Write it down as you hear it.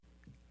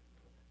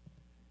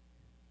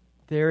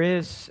There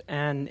is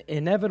an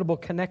inevitable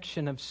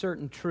connection of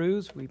certain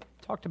truths. We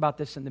talked about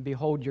this in the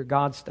Behold Your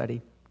God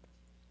study.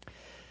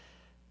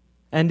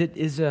 And it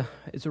is a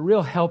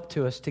real help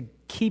to us to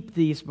keep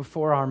these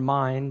before our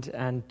mind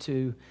and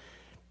to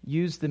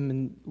use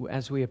them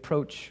as we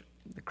approach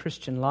the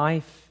Christian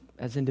life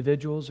as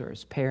individuals or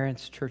as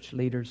parents, church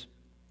leaders.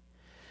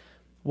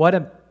 What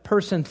a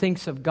person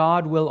thinks of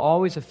God will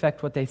always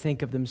affect what they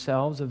think of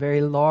themselves. A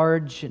very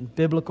large and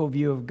biblical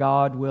view of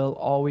God will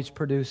always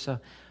produce a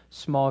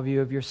small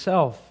view of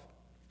yourself.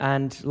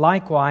 And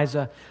likewise,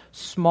 a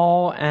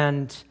small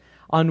and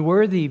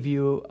unworthy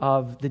view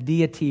of the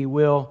deity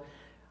will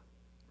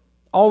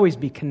always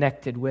be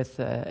connected with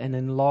an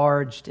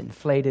enlarged,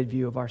 inflated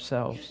view of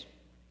ourselves.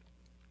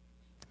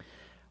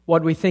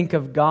 What we think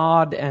of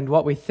God and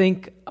what we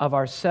think of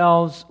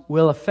ourselves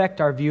will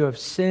affect our view of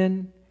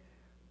sin,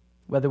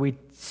 whether we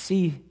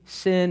see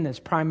sin as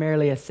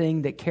primarily a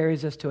thing that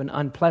carries us to an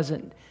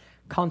unpleasant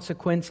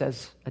consequence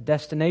as a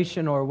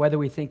destination, or whether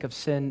we think of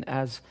sin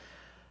as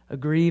a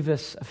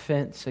grievous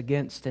offense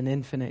against an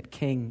infinite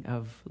King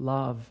of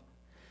love.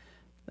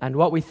 And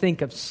what we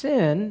think of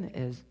sin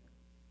is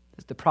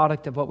the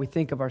product of what we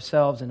think of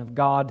ourselves and of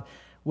God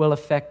will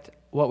affect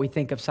what we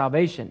think of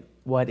salvation.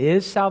 What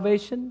is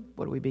salvation?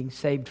 What are we being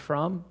saved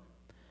from?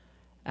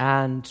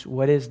 And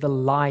what is the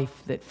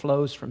life that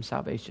flows from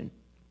salvation?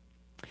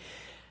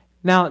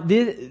 Now,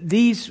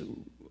 these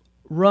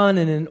run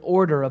in an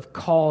order of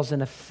cause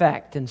and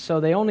effect, and so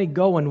they only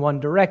go in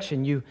one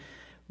direction. You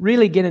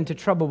really get into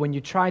trouble when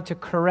you try to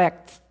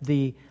correct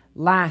the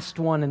last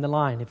one in the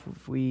line.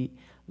 If we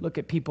look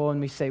at people and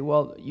we say,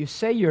 well, you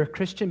say you're a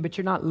Christian, but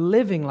you're not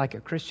living like a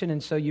Christian,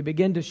 and so you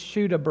begin to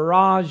shoot a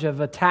barrage of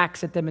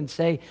attacks at them and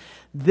say,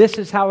 this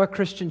is how a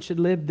Christian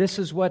should live, this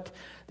is what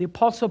the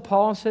Apostle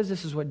Paul says,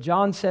 this is what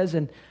John says,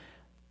 and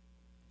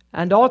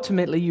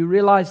ultimately you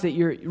realize that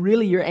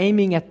you're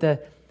aiming at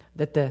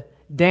the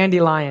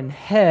dandelion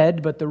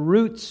head, but the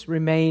roots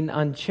remain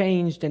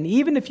unchanged. And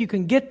even if you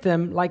can get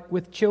them, like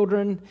with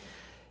children,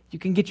 you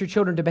can get your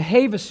children to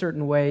behave a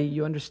certain way,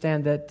 you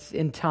understand that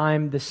in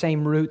time the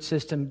same root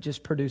system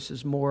just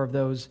produces more of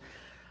those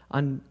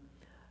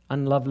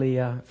unlovely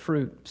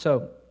fruit.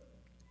 So,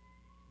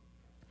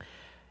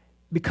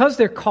 because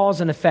they're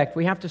cause and effect,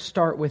 we have to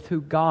start with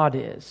who God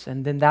is,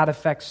 and then that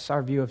affects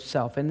our view of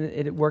self, and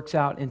it works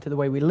out into the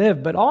way we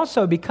live. But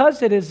also,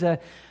 because it is a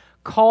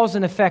cause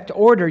and effect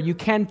order, you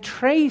can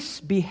trace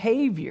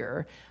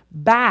behavior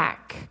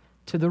back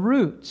to the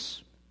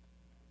roots.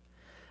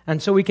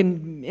 And so we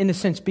can, in a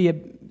sense, we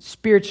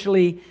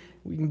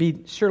can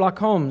be Sherlock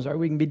Holmes, or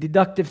we can be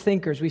deductive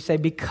thinkers. We say,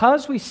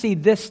 because we see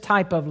this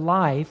type of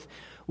life,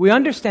 we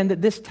understand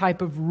that this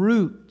type of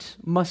root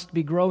must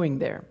be growing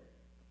there.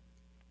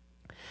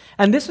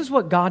 And this is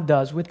what God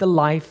does with the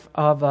life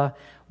of a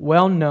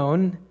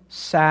well-known,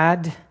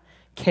 sad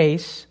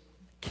case,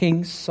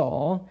 King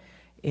Saul,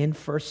 in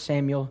 1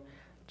 Samuel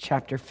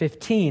chapter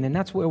 15. And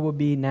that's where we'll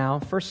be now,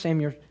 1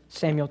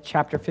 Samuel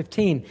chapter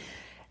 15.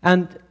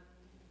 And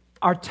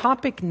our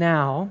topic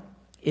now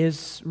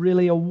is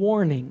really a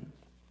warning.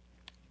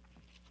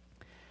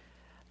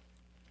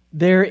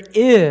 There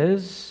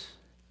is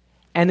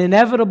an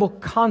inevitable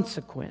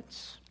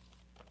consequence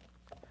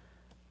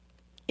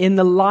in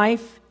the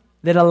life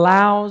that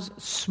allows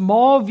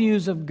small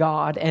views of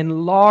God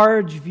and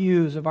large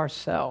views of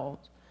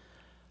ourselves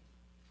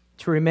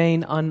to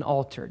remain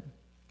unaltered.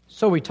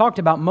 So we talked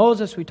about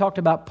Moses, we talked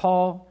about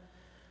Paul.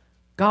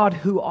 God,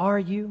 who are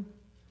you?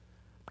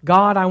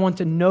 God, I want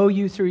to know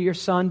you through your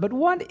Son. But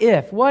what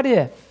if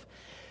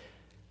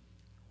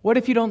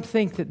you don't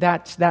think that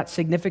that's that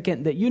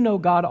significant, that you know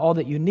God all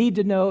that you need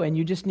to know, and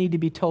you just need to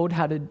be told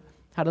how to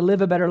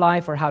live a better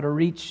life or how to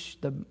reach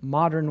the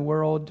modern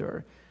world?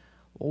 Or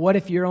what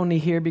if you're only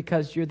here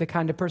because you're the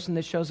kind of person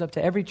that shows up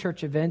to every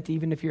church event,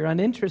 even if you're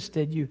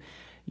uninterested,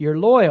 you're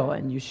loyal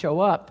and you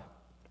show up?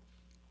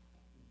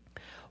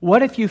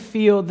 What if you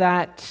feel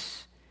that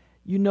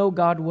you know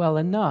God well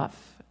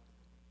enough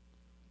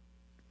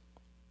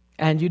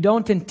and you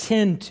don't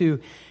intend to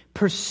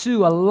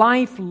pursue a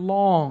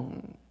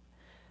lifelong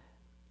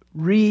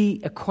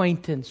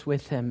reacquaintance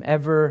with Him,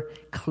 ever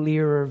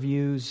clearer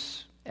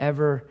views,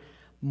 ever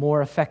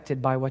more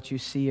affected by what you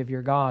see of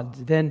your God?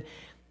 Then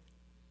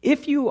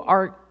if you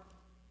are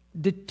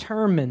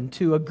determined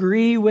to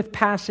agree with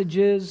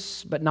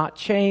passages but not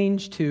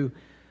change, to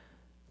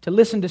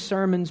listen to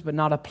sermons but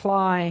not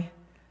apply,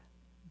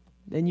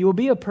 then you will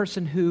be a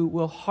person who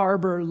will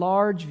harbor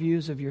large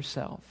views of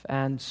yourself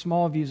and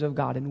small views of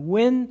God. And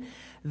when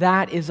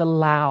that is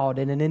allowed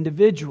in an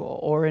individual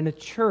or in a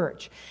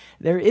church,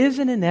 there is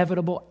an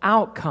inevitable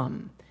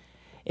outcome.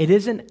 It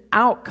is an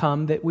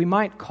outcome that we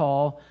might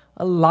call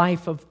a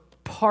life of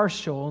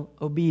partial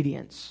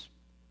obedience.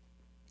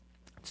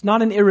 It's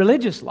not an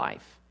irreligious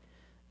life,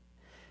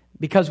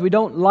 because we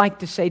don't like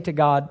to say to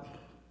God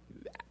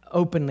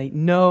openly,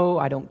 no,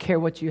 I don't care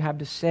what you have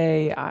to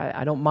say,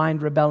 I don't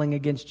mind rebelling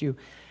against you.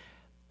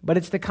 But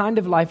it's the kind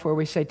of life where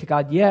we say to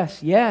God,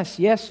 yes, yes,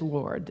 yes,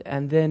 Lord,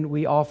 and then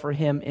we offer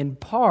Him in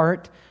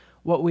part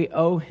what we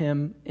owe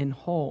Him in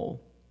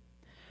whole.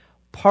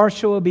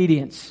 Partial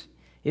obedience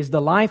is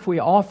the life we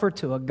offer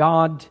to a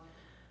God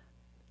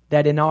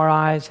that in our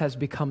eyes has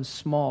become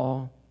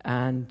small,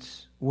 and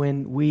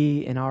when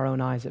we in our own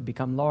eyes have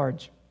become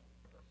large.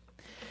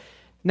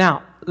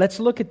 Now, let's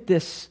look at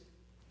this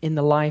in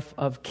the life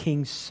of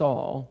King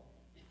Saul.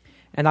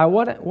 And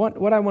what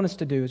I want us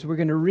to do is we're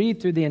going to read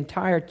through the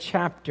entire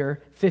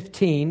chapter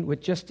 15,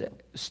 with just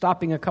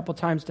stopping a couple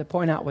times to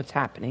point out what's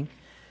happening.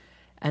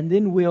 And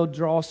then we'll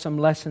draw some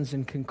lessons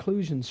and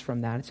conclusions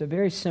from that. It's a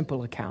very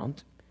simple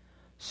account.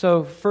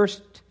 So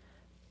first,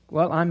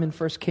 I'm in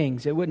 1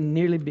 Kings. It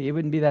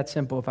wouldn't be that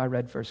simple if I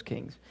read 1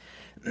 Kings.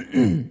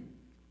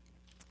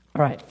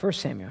 All right, 1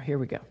 Samuel, here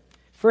we go.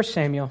 1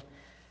 Samuel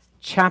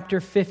chapter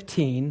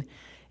 15.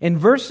 In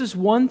verses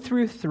 1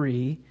 through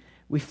 3,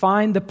 we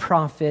find the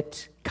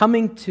prophet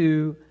coming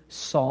to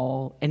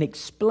Saul and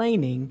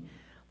explaining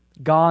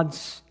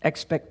God's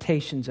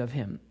expectations of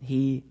him.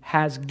 He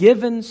has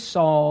given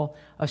Saul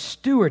a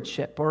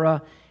stewardship,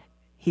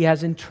 he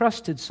has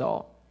entrusted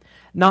Saul,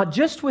 not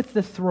just with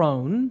the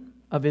throne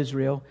of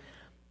Israel,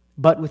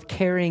 but with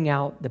carrying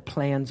out the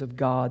plans of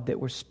God that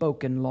were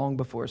spoken long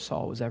before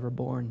Saul was ever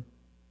born.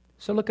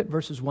 So look at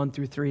verses 1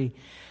 through 3.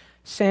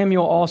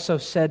 Samuel also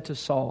said to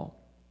Saul,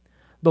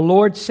 "The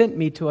Lord sent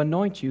me to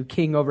anoint you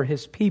king over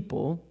his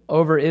people,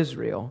 over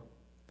Israel.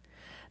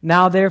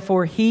 Now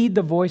therefore heed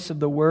the voice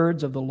of the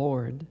words of the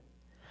Lord.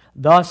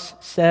 Thus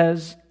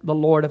says the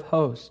Lord of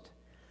hosts,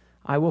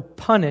 I will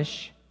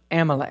punish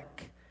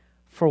Amalek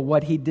for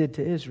what he did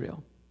to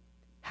Israel,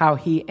 how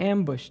he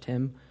ambushed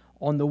him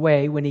on the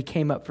way when he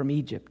came up from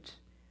Egypt.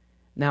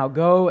 Now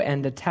go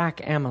and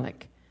attack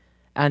Amalek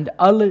and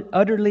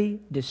utterly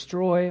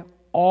destroy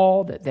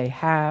all that they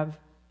have,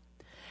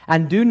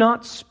 and do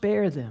not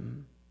spare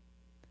them,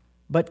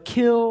 but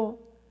kill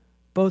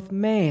both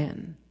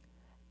man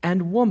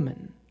and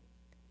woman,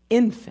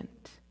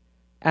 infant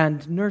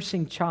and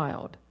nursing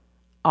child,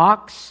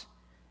 ox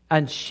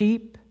and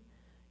sheep,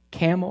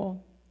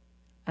 camel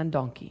and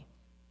donkey."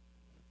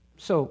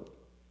 So,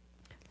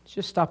 let's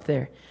just stop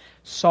there.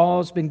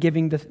 Saul's been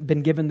given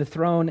the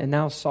throne, and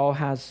now Saul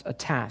has a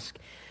task.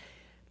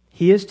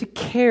 He is to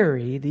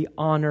carry the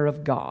honor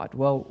of God.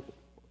 Well,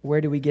 where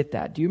do we get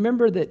that? Do you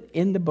remember that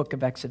in the book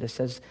of Exodus,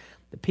 as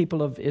the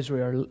people of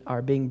Israel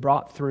are being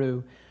brought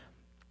through,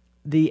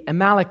 the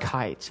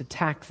Amalekites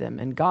attack them,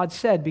 and God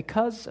said,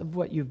 because of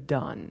what you've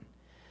done,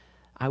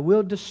 I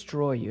will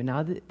destroy you.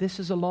 Now, this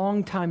is a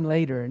long time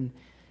later, and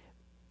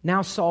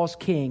now Saul's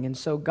king, and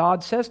so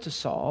God says to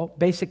Saul,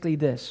 basically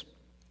this: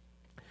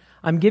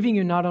 I'm giving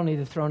you not only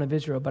the throne of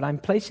Israel, but I'm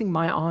placing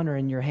my honor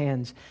in your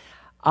hands.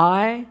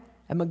 I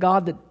am a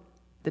God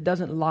that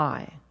doesn't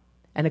lie.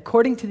 And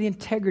according to the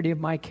integrity of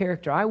my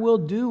character, I will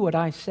do what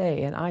I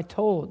say. And I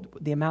told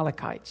the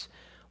Amalekites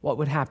what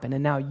would happen.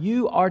 And now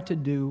you are to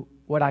do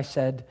what I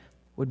said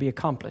would be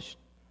accomplished.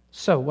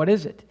 So what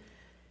is it?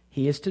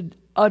 He is to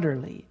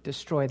utterly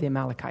destroy the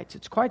Amalekites.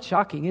 It's quite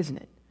shocking, isn't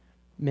it?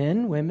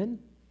 Men, women,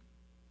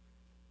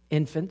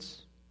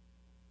 infants,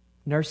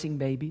 nursing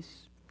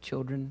babies,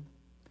 children,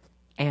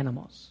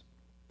 animals.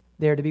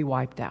 They're to be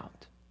wiped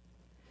out.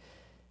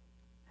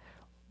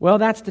 Well,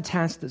 that's the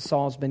task that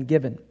Saul's been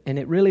given. And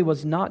it really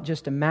was not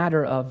just a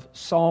matter of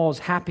Saul's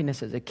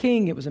happiness as a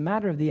king. It was a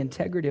matter of the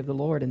integrity of the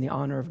Lord and the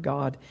honor of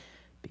God,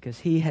 because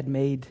he had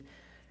made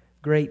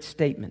great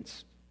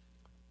statements.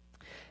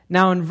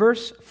 Now, in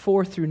verse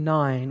 4 through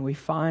 9, we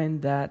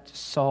find that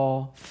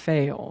Saul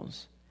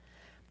fails.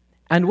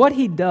 And what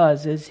he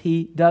does is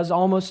he does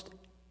almost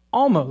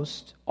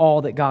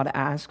all that God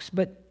asks,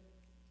 but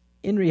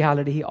in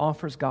reality, he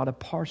offers God a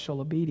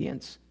partial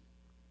obedience.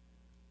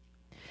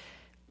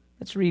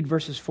 Let's read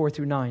verses 4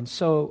 through 9.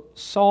 So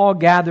Saul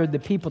gathered the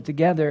people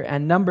together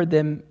and numbered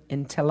them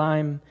in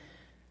Telaim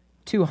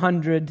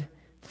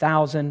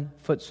 200,000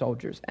 foot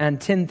soldiers and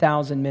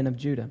 10,000 men of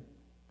Judah.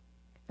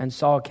 And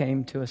Saul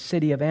came to a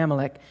city of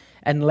Amalek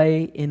and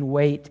lay in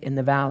wait in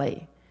the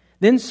valley.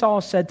 Then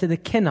Saul said to the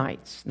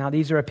Kenites, now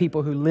these are a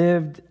people who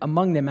lived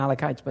among the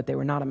Amalekites, but they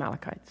were not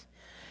Amalekites,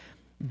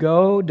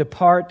 "Go,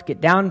 depart,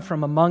 get down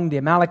from among the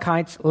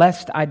Amalekites,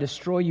 lest I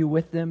destroy you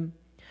with them.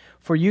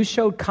 For you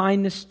showed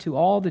kindness to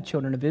all the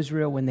children of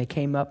Israel when they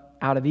came up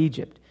out of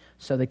Egypt."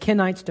 So the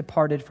Kenites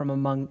departed from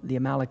among the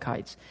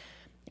Amalekites.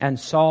 And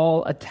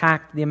Saul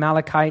attacked the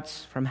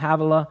Amalekites from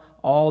Havilah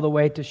all the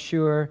way to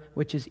Shur,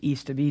 which is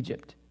east of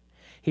Egypt.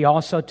 He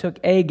also took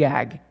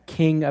Agag,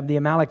 king of the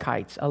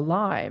Amalekites,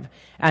 alive,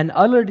 and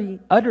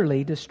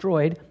utterly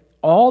destroyed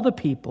all the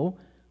people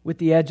with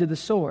the edge of the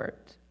sword.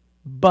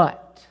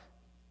 But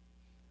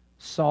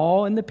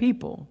Saul and the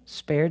people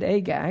spared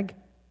Agag,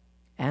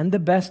 and the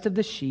best of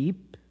the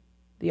sheep,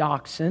 the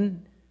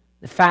oxen,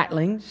 the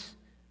fatlings,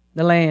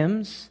 the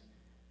lambs,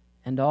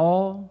 and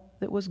all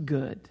that was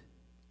good.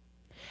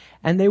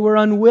 And they were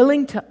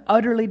unwilling to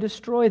utterly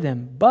destroy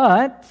them,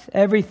 but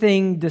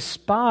everything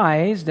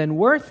despised and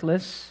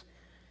worthless,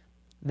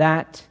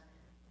 that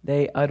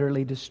they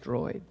utterly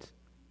destroyed.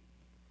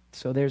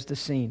 So there's the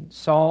scene.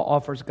 Saul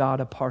offers God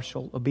a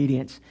partial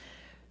obedience,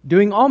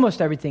 doing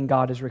almost everything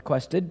God has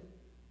requested,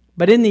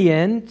 but in the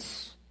end,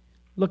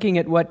 Looking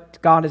at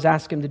what God has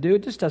asked him to do,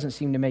 it just doesn't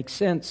seem to make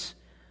sense.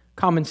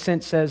 Common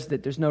sense says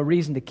that there's no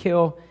reason to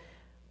kill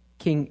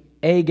King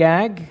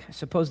Agag. I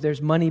suppose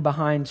there's money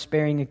behind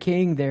sparing a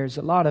king. There's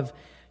a lot of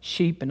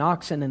sheep and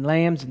oxen and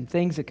lambs and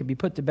things that could be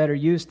put to better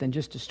use than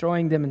just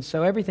destroying them. And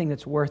so everything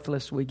that's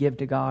worthless we give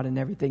to God, and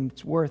everything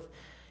that's worth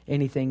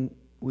anything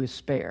we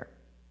spare.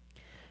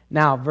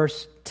 Now,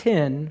 verse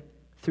 10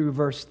 through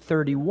verse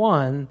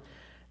 31,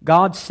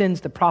 God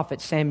sends the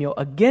prophet Samuel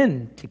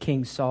again to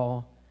King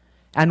Saul,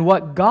 and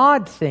what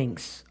God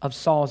thinks of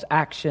Saul's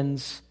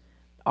actions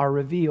are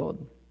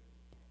revealed.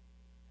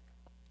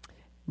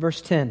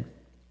 Verse 10,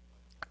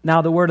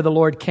 now the word of the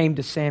Lord came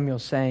to Samuel,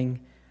 saying,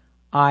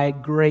 I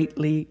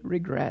greatly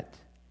regret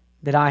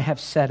that I have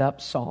set up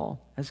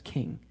Saul as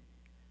king,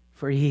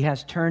 for he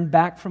has turned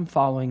back from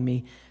following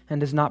me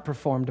and has not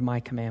performed my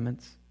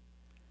commandments.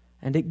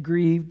 And it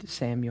grieved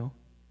Samuel,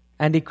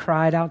 and he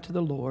cried out to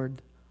the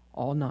Lord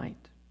all night.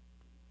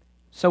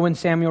 So when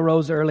Samuel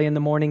rose early in the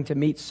morning to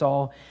meet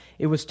Saul,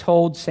 it was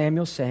told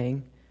Samuel,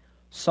 saying,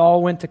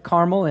 Saul went to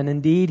Carmel, and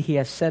indeed he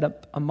has set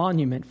up a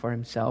monument for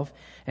himself,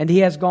 and he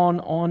has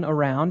gone on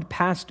around,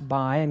 passed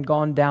by, and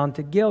gone down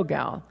to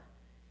Gilgal.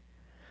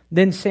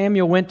 Then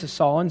Samuel went to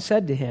Saul and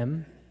said to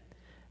him,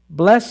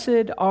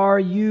 Blessed are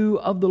you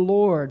of the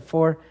Lord,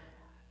 Saul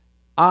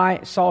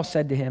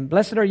said to him,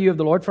 Blessed are you of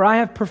the Lord, for I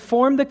have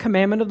performed the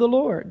commandment of the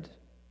Lord.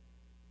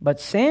 But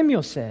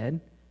Samuel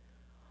said,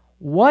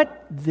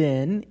 What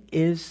then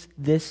is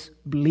this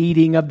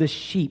bleating of the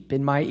sheep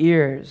in my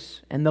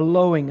ears, and the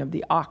lowing of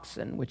the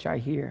oxen which I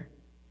hear?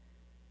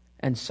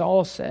 And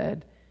Saul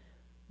said,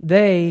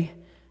 They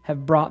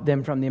have brought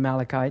them from the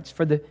Amalekites,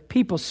 for the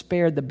people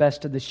spared the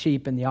best of the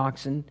sheep and the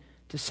oxen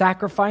to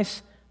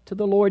sacrifice to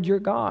the Lord your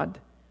God,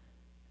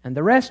 and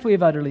the rest we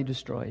have utterly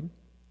destroyed.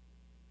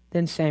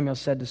 Then Samuel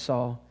said to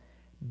Saul,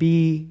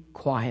 Be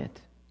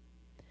quiet,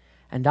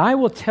 and I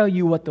will tell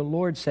you what the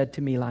Lord said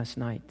to me last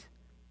night.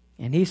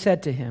 And he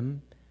said to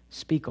him,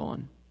 Speak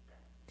on.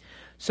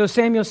 So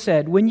Samuel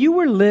said, When you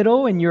were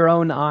little in your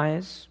own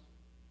eyes,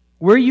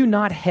 were you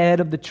not head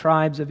of the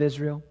tribes of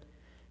Israel?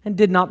 And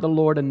did not the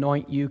Lord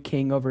anoint you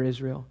king over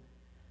Israel?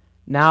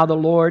 Now the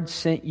Lord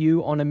sent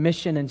you on a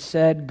mission and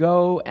said,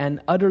 Go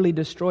and utterly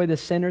destroy the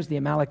sinners, the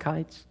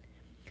Amalekites,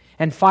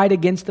 and fight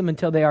against them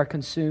until they are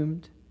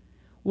consumed.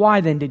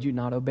 Why then did you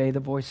not obey the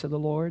voice of the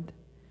Lord?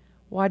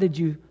 Why did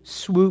you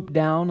swoop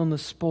down on the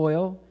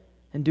spoil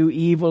and do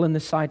evil in the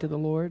sight of the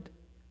Lord?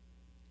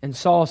 And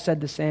Saul said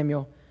to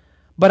Samuel,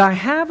 But I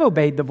have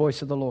obeyed the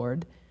voice of the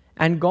Lord,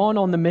 and gone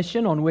on the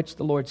mission on which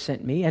the Lord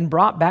sent me, and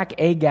brought back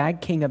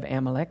Agag, king of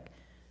Amalek.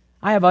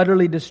 I have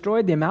utterly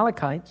destroyed the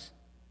Amalekites.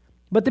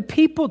 But the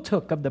people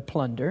took of the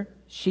plunder,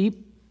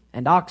 sheep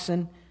and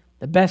oxen,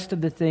 the best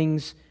of the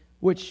things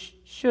which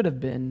should have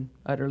been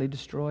utterly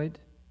destroyed,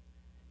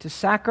 to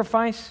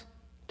sacrifice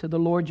to the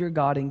Lord your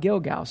God in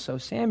Gilgal. So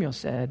Samuel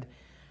said,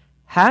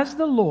 Has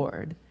the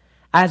Lord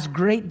as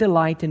great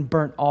delight in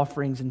burnt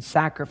offerings and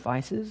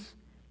sacrifices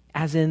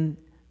as in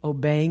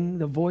obeying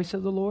the voice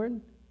of the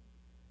Lord?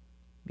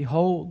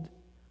 Behold,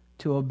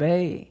 to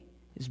obey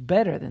is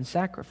better than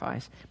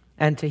sacrifice,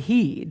 and to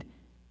heed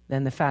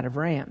than the fat of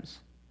rams.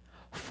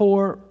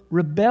 For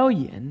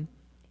rebellion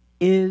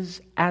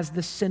is as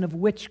the sin of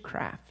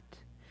witchcraft,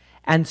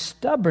 and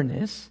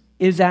stubbornness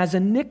is as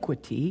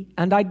iniquity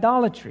and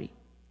idolatry.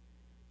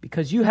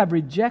 Because you have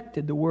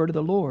rejected the word of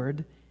the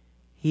Lord,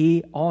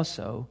 he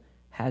also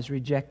has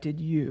rejected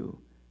you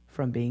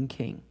from being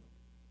king.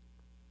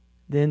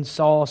 Then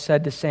Saul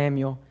said to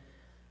Samuel,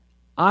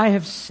 I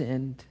have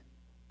sinned,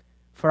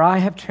 for I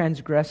have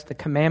transgressed the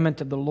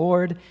commandment of the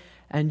Lord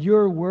and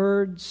your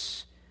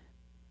words,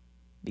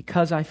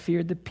 because I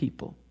feared the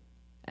people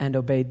and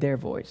obeyed their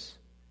voice.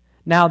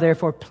 Now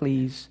therefore,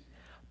 please,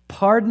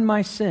 pardon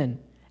my sin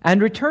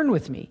and return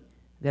with me,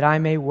 that I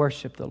may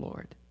worship the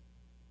Lord.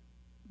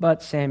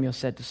 But Samuel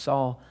said to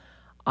Saul,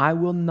 I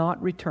will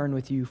not return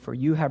with you, for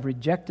you have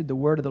rejected the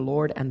word of the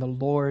Lord, and the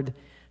Lord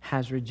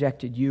has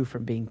rejected you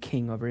from being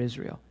king over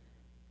Israel.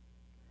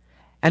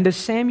 And as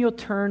Samuel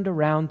turned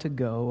around to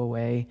go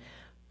away,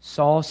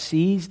 Saul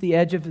seized the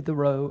edge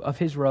of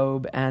his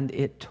robe, and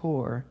it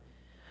tore.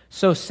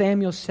 So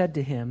Samuel said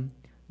to him,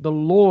 The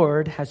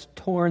Lord has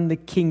torn the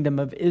kingdom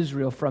of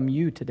Israel from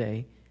you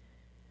today,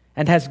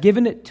 and has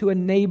given it to a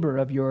neighbor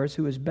of yours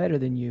who is better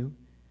than you.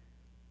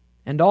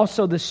 And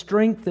also the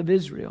strength of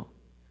Israel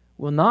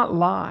will not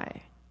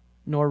lie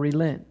nor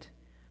relent,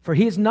 for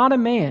he is not a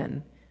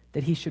man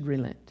that he should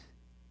relent.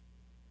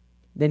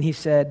 Then he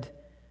said,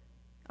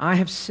 I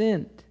have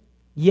sinned,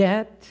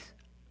 yet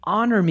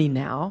honor me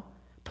now,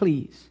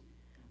 please,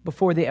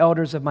 before the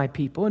elders of my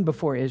people and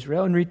before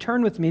Israel, and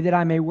return with me that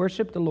I may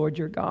worship the Lord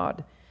your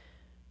God.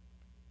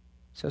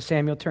 So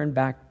Samuel turned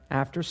back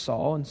after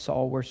Saul, and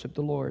Saul worshiped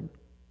the Lord.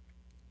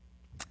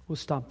 We'll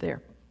stop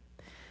there.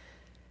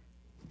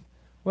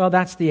 Well,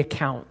 that's the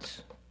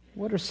account.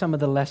 What are some of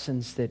the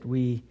lessons that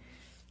we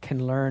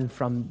can learn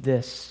from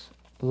this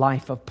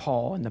life of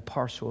Paul and the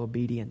partial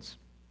obedience?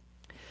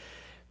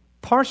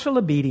 Partial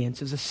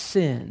obedience is a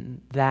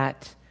sin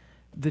that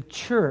the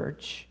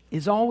church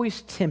is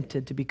always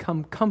tempted to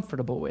become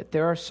comfortable with.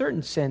 There are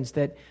certain sins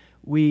that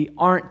we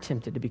aren't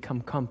tempted to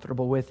become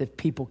comfortable with. If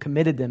people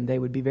committed them, they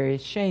would be very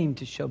ashamed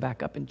to show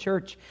back up in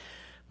church.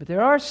 But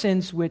there are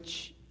sins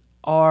which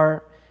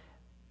are,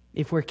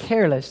 if we're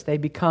careless, they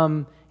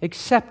become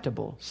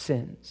acceptable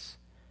sins.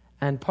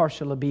 And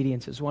partial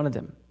obedience is one of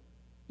them.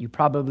 You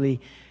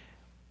probably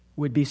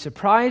would be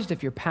surprised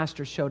if your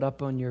pastor showed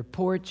up on your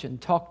porch and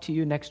talked to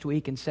you next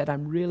week and said,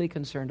 "I'm really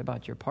concerned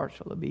about your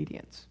partial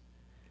obedience.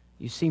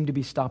 You seem to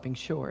be stopping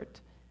short."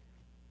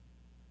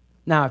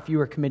 Now, if you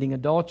were committing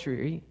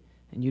adultery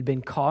and you'd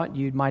been caught,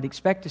 you might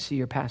expect to see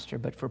your pastor.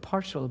 But for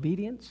partial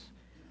obedience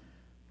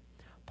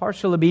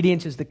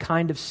is the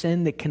kind of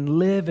sin that can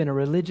live in a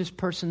religious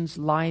person's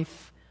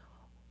life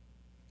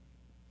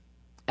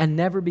and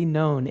never be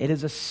known. It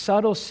is a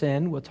subtle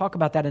sin. We'll talk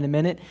about that in a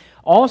minute.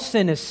 All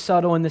sin is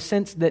subtle in the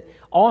sense that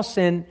all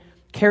sin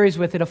carries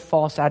with it a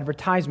false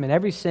advertisement.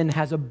 Every sin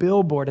has a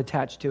billboard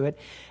attached to it,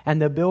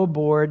 and the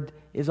billboard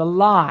is a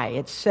lie.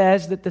 It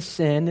says that the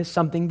sin is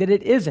something that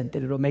it isn't,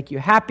 that it'll make you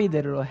happy,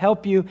 that it'll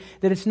help you,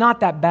 that it's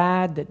not that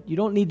bad, that you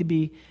don't need to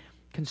be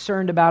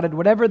concerned about it.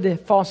 Whatever the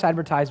false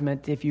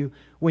advertisement,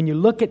 when you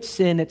look at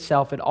sin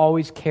itself, it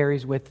always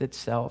carries with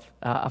itself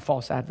a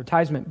false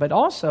advertisement. But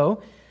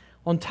also,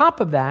 on top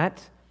of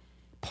that,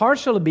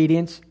 partial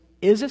obedience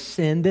is a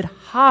sin that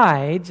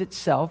hides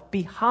itself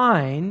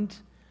behind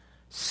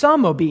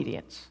some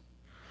obedience.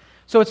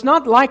 So it's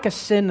not like a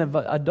sin of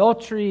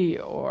adultery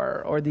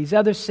or these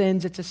other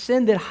sins. It's a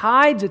sin that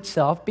hides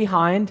itself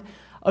behind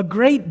a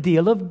great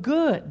deal of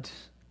good,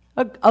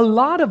 a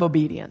lot of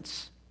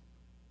obedience,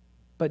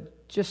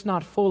 but just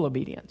not full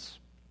obedience.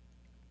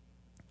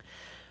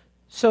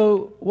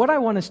 So what I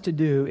want us to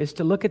do is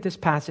to look at this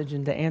passage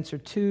and to answer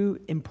two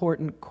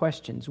important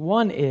questions.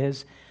 One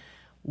is,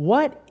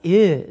 what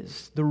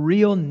is the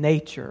real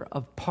nature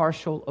of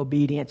partial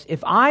obedience?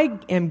 If I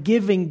am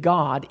giving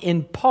God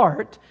in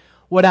part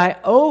what I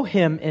owe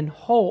Him in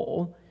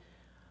whole,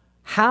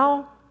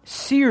 how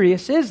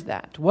serious is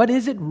that? What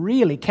is it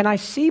really? Can I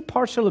see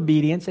partial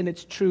obedience in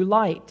its true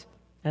light?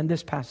 And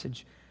this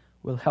passage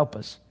will help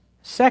us.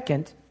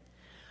 Second,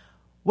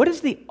 what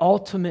is the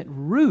ultimate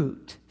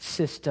root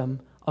system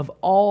of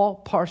all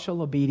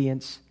partial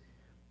obedience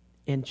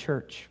in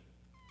church?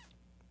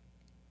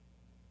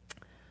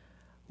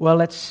 Well,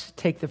 let's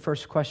take the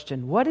first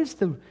question. What is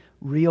the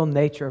real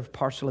nature of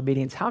partial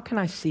obedience? How can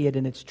I see it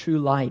in its true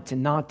light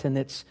and not in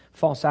its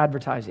false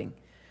advertising?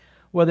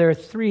 Well, there are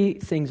three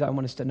things I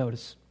want us to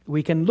notice.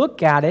 We can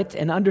look at it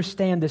and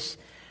understand this,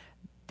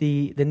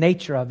 the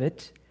nature of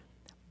it,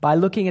 by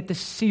looking at the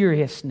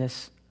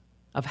seriousness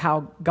of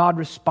how God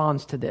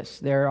responds to this.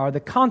 There are the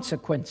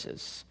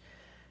consequences,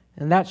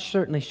 and that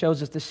certainly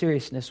shows us the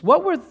seriousness.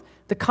 What were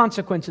the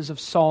consequences of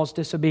Saul's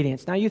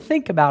disobedience? Now, you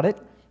think about it.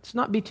 Let's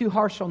not be too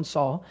harsh on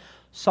Saul.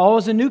 Saul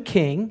is a new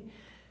king.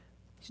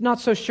 He's not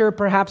so sure,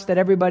 perhaps, that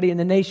everybody in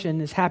the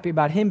nation is happy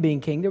about him being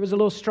king. There was a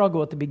little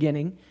struggle at the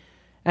beginning.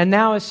 And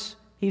now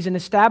he's an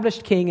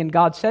established king, and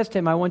God says to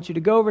him, "I want you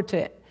to go over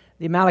to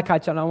the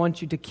Amalekites, and I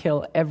want you to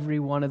kill every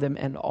one of them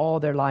and all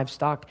their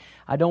livestock.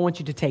 I don't want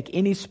you to take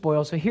any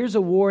spoil. So here's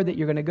a war that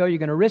you're going to go. You're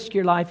going to risk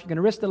your life. You're going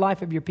to risk the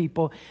life of your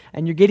people,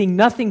 and you're getting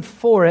nothing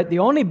for it. The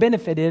only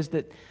benefit is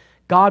that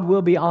God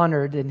will be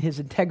honored and His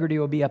integrity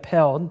will be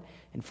upheld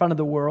in front of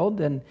the world."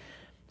 And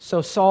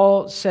so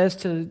Saul says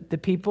to the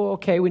people,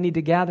 "Okay, we need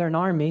to gather an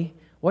army.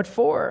 What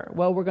for?"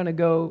 "Well, we're going to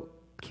go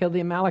kill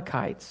the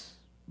Amalekites.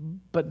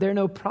 But they're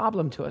no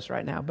problem to us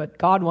right now. But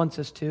God wants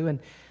us to,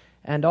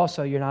 and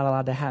also you're not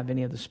allowed to have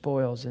any of the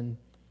spoils." And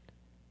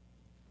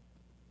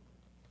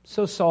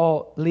so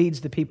Saul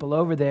leads the people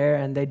over there,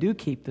 and they do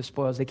keep the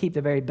spoils. They keep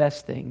the very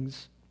best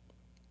things.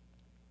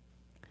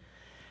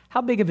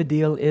 How big of a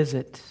deal is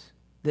it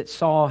that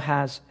Saul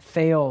has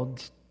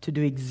failed to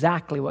do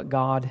exactly what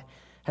God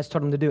has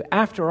told him to do?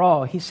 After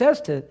all, he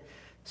says to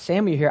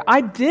Samuel here,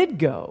 "I did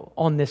go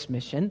on this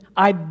mission.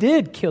 I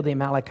did kill the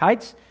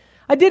Amalekites.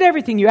 I did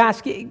everything you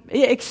asked,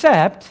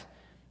 except,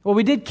 well,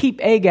 we did keep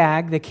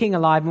Agag, the king,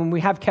 alive, and we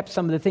have kept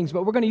some of the things,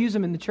 but we're going to use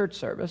them in the church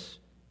service."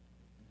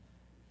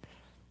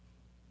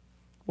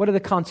 What are the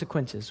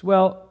consequences?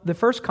 Well, the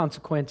first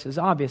consequence is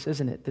obvious,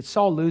 isn't it? That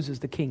Saul loses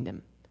the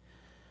kingdom.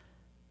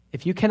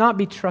 If you cannot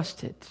be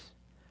trusted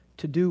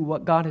to do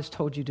what God has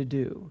told you to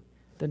do,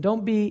 then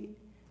don't be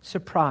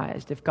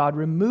surprised if God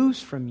removes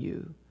from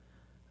you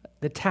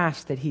the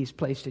task that He's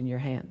placed in your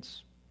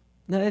hands.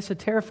 Now, that's a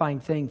terrifying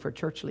thing for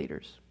church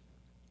leaders.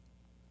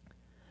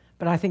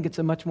 But I think it's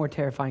a much more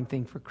terrifying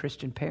thing for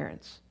Christian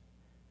parents.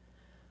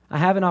 I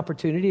have an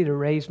opportunity to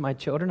raise my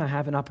children. I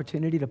have an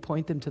opportunity to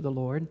point them to the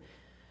Lord.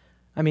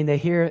 I mean, they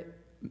hear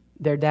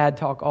their dad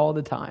talk all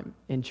the time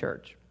in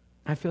church.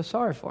 I feel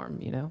sorry for them,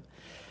 you know.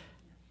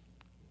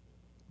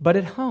 But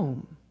at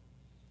home,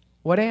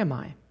 what am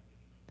I?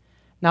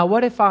 Now,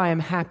 what if I am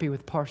happy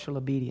with partial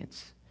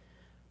obedience?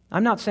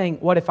 I'm not saying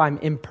what if I'm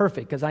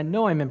imperfect, because I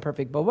know I'm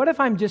imperfect, but what if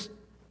I'm just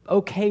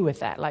okay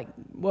with that? Like,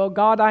 well,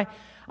 God,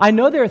 I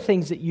know there are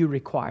things that you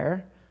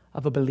require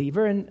of a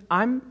believer, and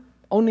I'm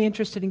only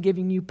interested in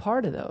giving you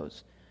part of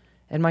those.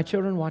 and my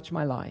children watch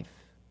my life?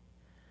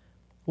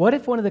 What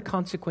if one of the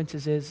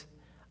consequences is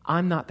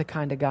I'm not the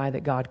kind of guy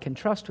that God can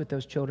trust with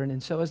those children,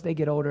 and so as they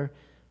get older,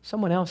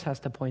 someone else has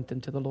to point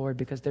them to the Lord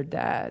because their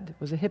dad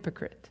was a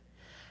hypocrite?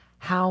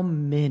 How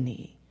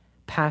many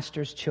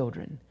pastors'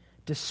 children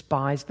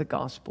despise the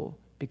gospel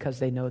because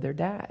they know their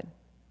dad?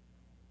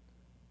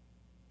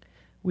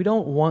 We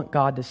don't want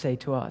God to say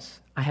to us,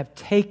 I have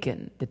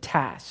taken the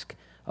task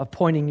of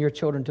pointing your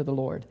children to the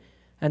Lord,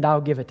 and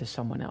I'll give it to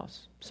someone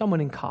else,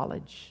 someone in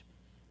college,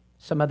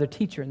 some other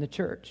teacher in the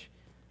church,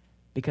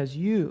 because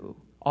you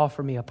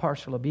offer me a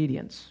partial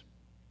obedience.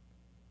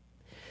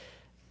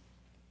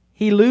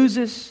 He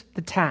loses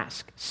the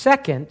task.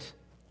 Second,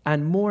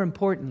 and more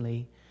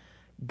importantly,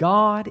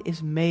 God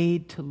is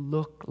made to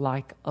look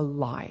like a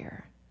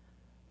liar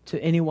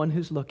to anyone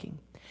who's looking.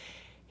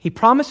 He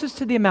promises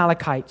to the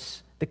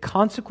Amalekites, the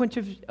consequence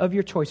of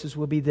your choices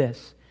will be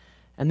this.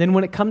 And then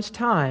when it comes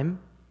time,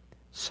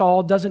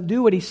 Saul doesn't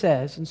do what he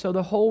says. And so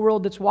the whole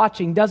world that's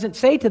watching doesn't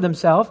say to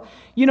themselves,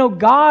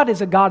 God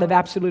is a God of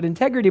absolute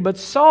integrity. But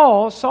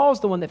Saul's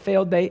the one that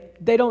failed. They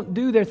don't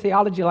do their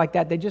theology like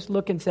that. They just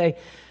look and say,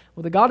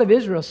 well, the God of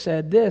Israel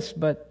said this,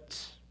 but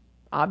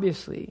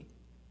obviously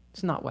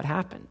it's not what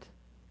happened.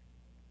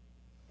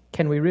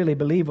 Can we really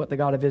believe what the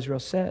God of Israel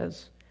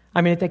says?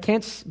 I mean, if they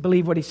can't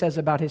believe what he says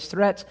about his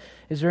threats,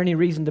 is there any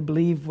reason to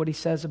believe what he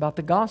says about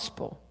the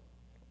gospel?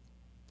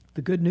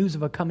 The good news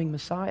of a coming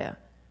Messiah.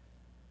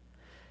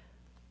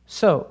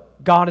 So,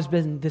 God has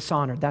been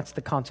dishonored. That's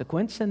the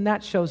consequence, and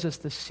that shows us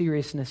the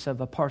seriousness of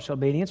a partial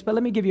obedience. But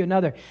let me give you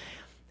another.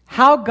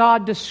 How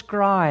God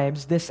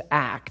describes this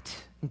act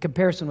in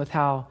comparison with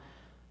how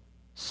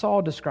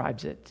Saul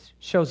describes it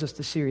shows us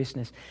the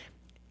seriousness.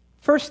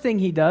 First thing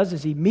he does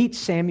is he meets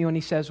Samuel and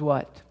he says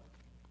what?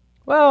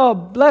 Well,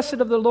 blessed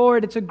of the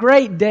Lord, it's a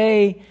great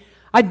day.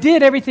 I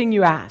did everything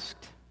you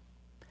asked.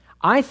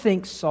 I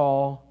think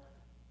Saul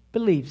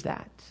believes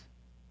that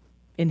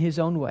in his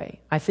own way.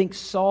 I think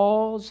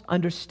Saul's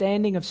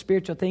understanding of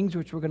spiritual things,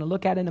 which we're going to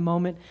look at in a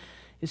moment,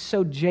 is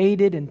so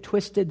jaded and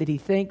twisted that he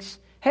thinks,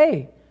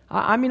 hey,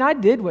 I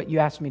did what you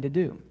asked me to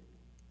do.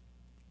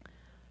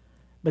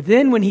 But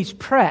then when he's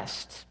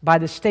pressed by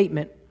the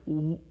statement,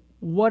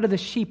 what are the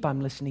sheep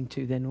I'm listening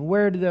to then?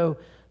 Where do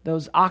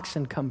those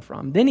oxen come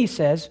from? Then he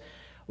says,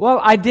 well,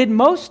 I did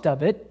most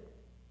of it.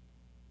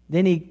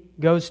 Then he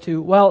goes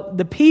to, well,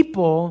 the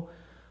people,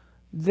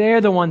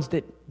 they're the ones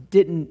that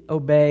didn't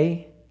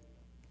obey.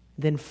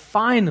 Then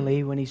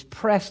finally, when he's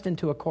pressed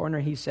into a corner,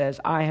 he says,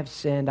 I have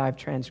sinned, I've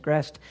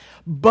transgressed,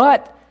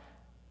 but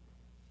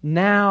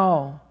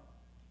now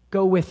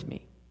go with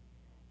me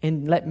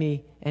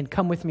and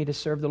come with me to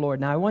serve the Lord.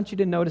 Now, I want you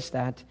to notice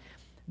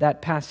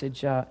that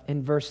passage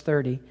in verse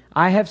 30.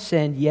 I have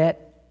sinned,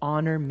 yet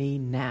honor me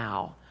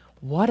now.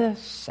 What a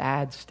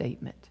sad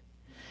statement.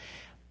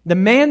 The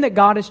man that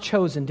God has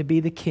chosen to be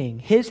the king,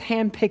 his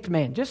handpicked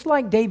man, just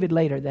like David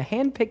later, the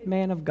handpicked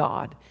man of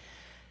God,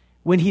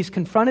 when he's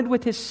confronted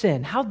with his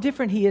sin, how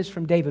different he is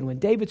from David. When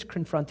David's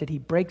confronted, he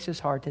breaks his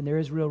heart and there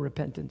is real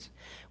repentance.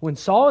 When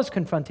Saul is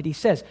confronted, he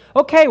says,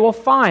 okay, well,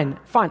 fine,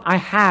 I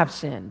have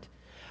sinned,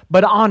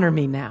 but honor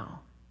me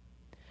now.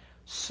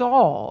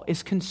 Saul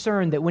is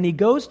concerned that when he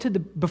goes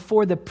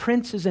before the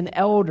princes and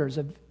elders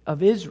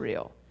of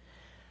Israel,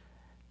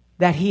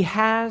 that he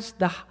has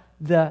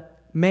the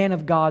man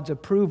of God's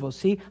approval.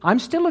 See, I'm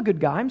still a good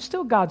guy. I'm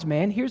still God's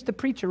man. Here's the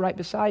preacher right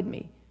beside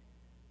me.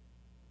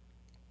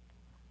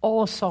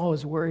 All Saul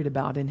is worried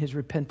about in his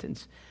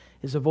repentance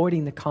is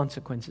avoiding the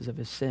consequences of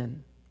his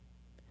sin.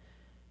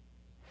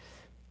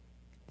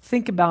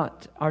 Think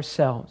about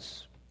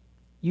ourselves.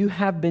 You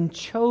have been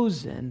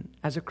chosen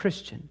as a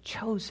Christian,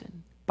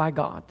 chosen by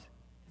God.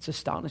 It's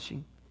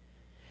astonishing.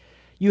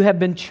 You have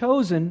been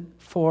chosen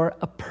for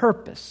a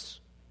purpose,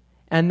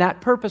 and that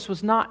purpose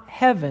was not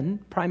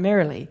heaven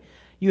primarily.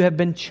 You have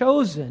been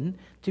chosen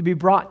to be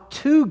brought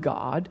to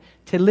God,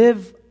 to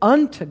live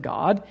unto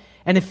God.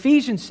 And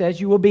Ephesians says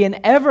you will be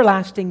an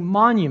everlasting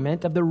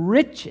monument of the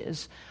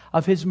riches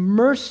of His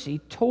mercy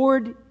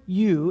toward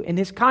you in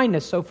His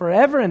kindness. So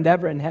forever and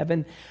ever in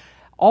heaven,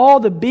 all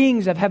the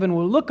beings of heaven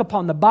will look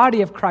upon the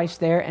body of Christ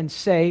there and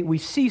say, we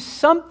see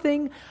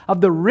something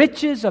of the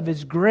riches of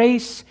His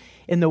grace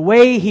in the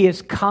way He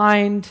is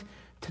kind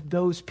to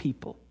those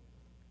people.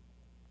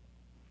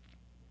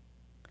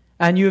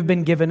 And you have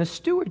been given a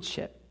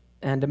stewardship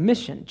and a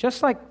mission,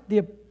 just like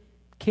the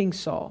King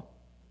Saul.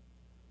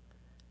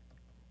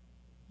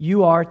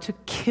 You are to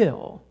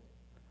kill,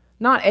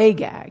 not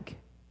Agag,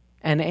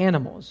 and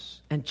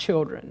animals, and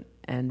children,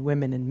 and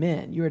women and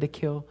men. You are to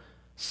kill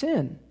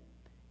sin.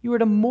 You are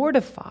to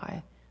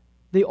mortify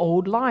the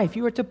old life.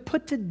 You are to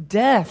put to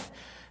death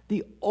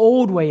the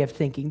old way of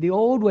thinking, the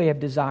old way of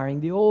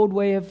desiring, the old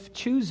way of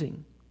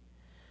choosing.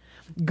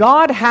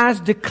 God has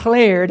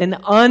declared an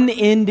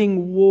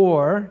unending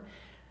war,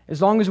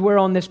 as long as we're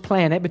on this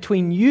planet,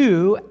 between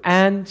you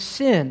and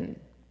sin.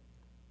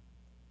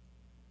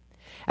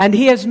 And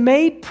He has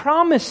made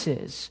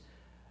promises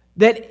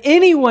that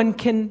anyone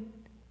can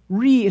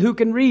who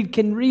can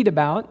read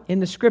about in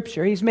the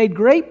Scripture. He's made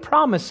great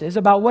promises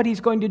about what He's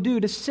going to do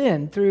to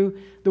sin through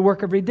the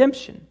work of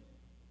redemption.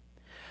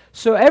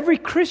 So every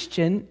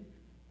Christian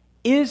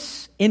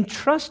is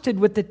entrusted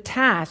with the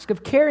task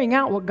of carrying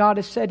out what God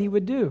has said He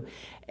would do.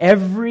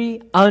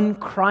 Every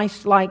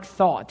unchristlike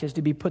thought is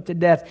to be put to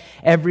death.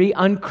 Every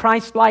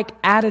unchristlike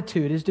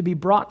attitude is to be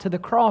brought to the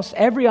cross.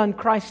 Every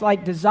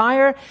unchristlike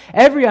desire,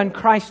 every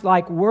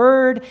unchristlike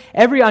word,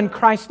 every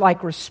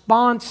unchristlike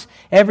response,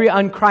 every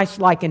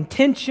unchristlike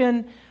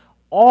intention,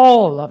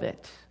 all of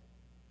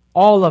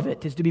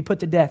it is to be put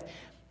to death.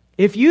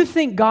 If you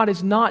think God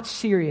is not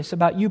serious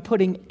about you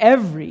putting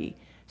every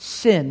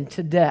sin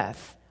to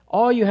death,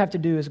 all you have to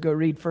do is go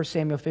read 1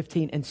 Samuel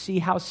 15 and see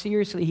how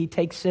seriously He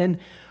takes sin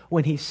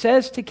when He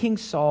says to King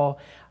Saul,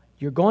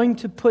 you're going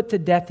to put to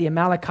death the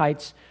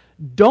Amalekites.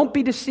 Don't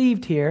be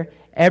deceived here.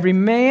 Every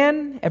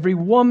man, every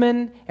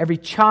woman, every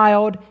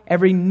child,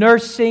 every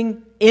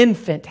nursing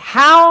infant.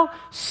 How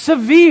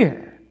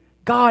severe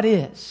God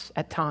is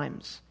at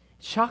times.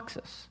 It shocks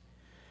us.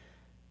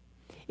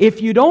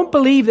 If you don't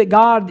believe that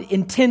God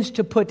intends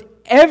to put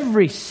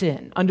every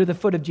sin under the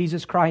foot of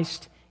Jesus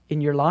Christ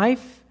in your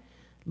life,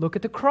 look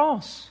at the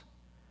cross.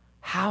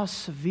 How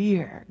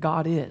severe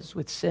God is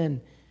with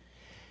sin.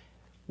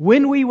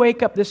 When we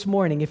wake up this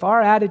morning, if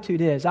our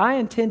attitude is, I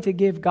intend to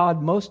give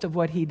God most of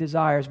what He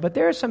desires, but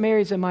there are some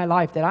areas in my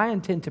life that I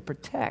intend to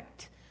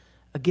protect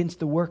against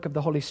the work of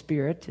the Holy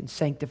Spirit in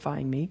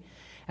sanctifying me,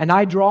 and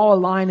I draw a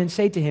line and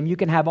say to Him, you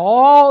can have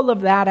all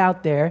of that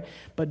out there,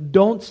 but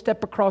don't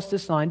step across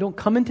this line. Don't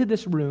come into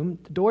this room.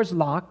 The door's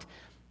locked.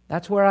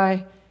 That's where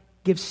I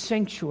give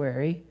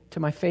sanctuary to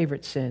my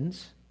favorite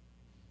sins.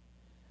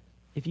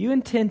 If you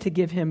intend to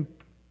give Him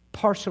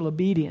partial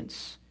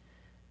obedience,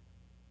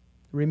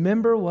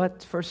 remember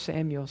what 1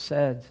 Samuel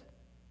said.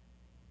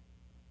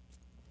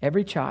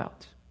 Every child,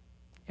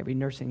 every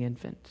nursing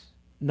infant,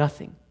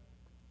 nothing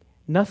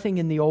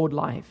in the old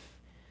life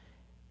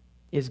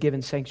is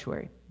given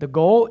sanctuary. The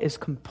goal is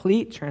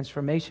complete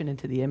transformation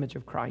into the image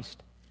of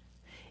Christ.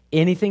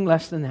 Anything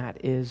less than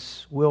that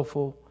is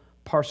willful,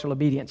 partial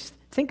obedience.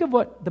 Think of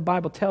what the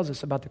Bible tells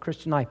us about the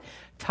Christian life.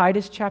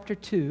 Titus chapter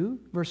 2,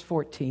 verse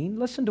 14.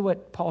 Listen to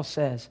what Paul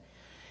says.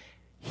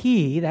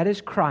 He, that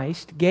is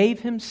Christ,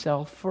 gave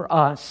Himself for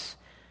us,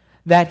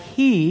 that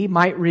He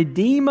might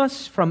redeem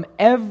us from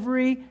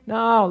every...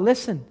 No,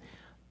 listen.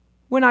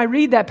 When I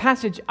read that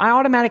passage, I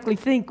automatically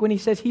think when He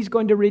says He's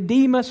going to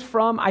redeem us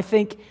from, I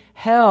think,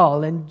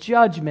 hell and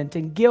judgment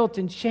and guilt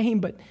and shame.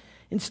 But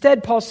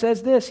instead, Paul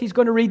says this, He's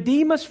going to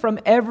redeem us from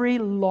every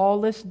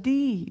lawless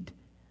deed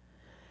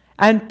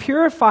and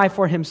purify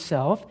for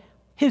Himself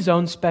His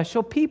own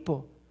special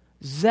people,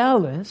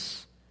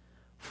 zealous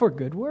for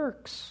good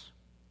works.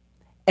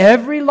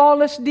 Every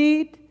lawless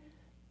deed,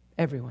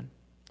 everyone.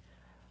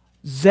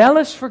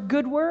 Zealous for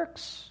good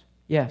works,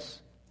 yes.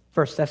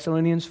 1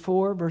 Thessalonians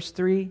 4, verse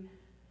 3,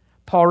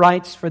 Paul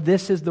writes, for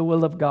this is the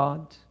will of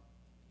God,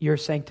 your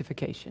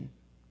sanctification.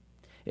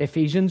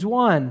 Ephesians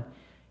 1,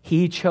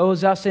 He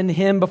chose us in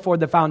Him before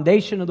the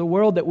foundation of the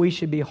world that we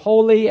should be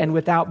holy and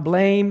without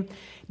blame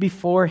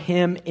before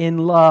Him in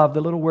love.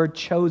 The little word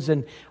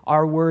chosen,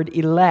 our word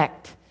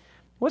elect.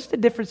 What's the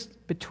difference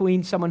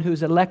between someone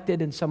who's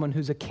elected and someone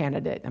who's a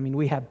candidate? I mean,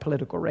 we have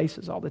political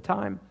races all the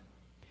time.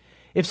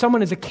 If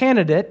someone is a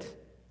candidate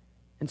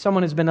and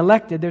someone has been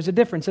elected, there's a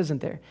difference,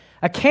 isn't there?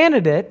 A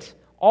candidate,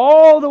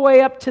 all the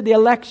way up to the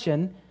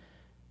election,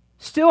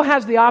 still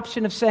has the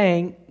option of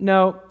saying,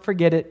 no,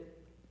 forget it.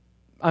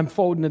 I'm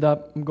folding it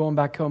up. I'm going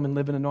back home and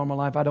living a normal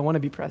life. I don't want to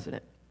be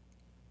president.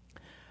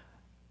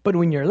 But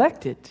when you're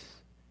elected,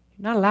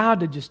 you're not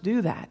allowed to just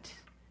do that.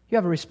 You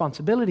have a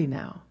responsibility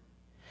now.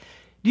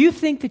 Do you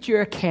think that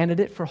you're a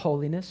candidate for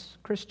holiness,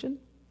 Christian?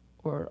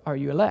 Or are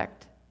you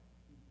elect?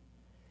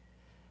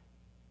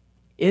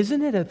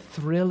 Isn't it a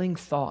thrilling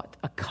thought,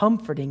 a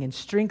comforting and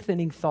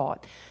strengthening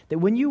thought, that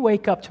when you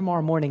wake up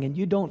tomorrow morning and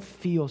you don't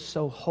feel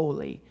so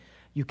holy,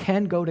 you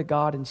can go to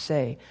God and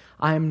say,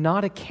 I am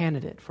not a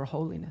candidate for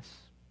holiness.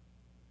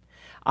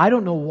 I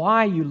don't know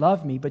why you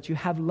love me, but you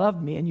have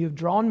loved me and you have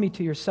drawn me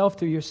to yourself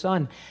through your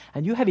Son,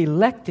 and you have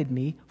elected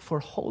me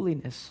for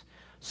holiness.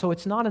 So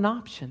it's not an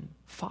option.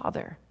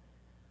 Father,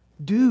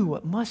 do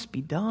what must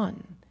be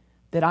done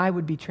that I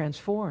would be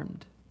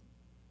transformed.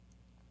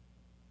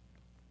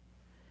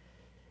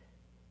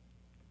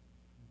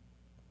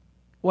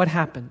 What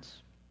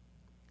happens?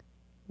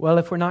 Well,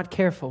 if we're not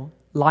careful,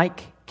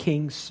 like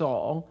King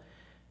Saul,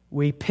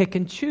 we pick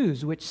and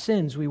choose which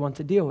sins we want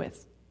to deal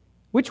with.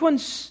 Which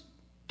ones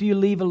do you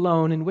leave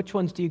alone and which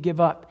ones do you give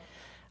up?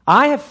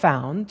 I have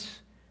found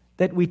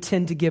that we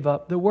tend to give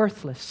up the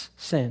worthless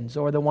sins,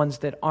 or the ones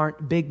that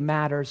aren't big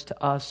matters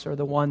to us, or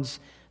the ones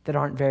that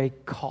aren't very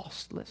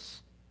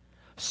costless.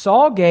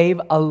 Saul gave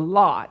a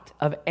lot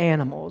of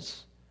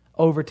animals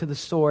over to the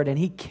sword, and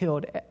he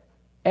killed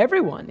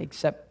everyone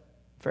except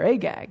for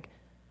Agag.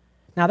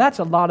 Now that's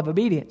a lot of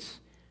obedience.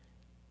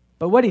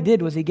 But what he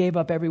did was he gave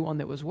up everyone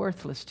that was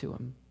worthless to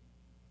him.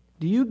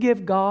 Do you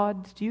give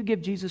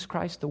Jesus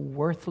Christ the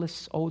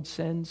worthless old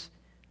sins?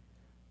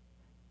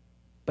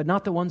 but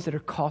not the ones that are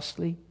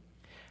costly?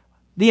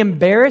 The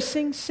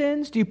embarrassing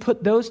sins, do you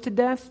put those to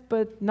death,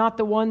 but not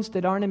the ones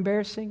that aren't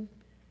embarrassing?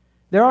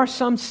 There are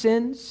some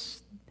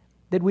sins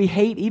that we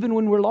hate even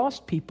when we're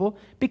lost people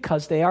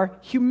because they are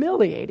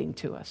humiliating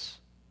to us.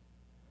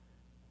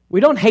 We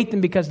don't hate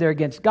them because they're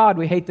against God.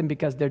 We hate them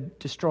because they're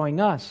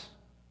destroying us.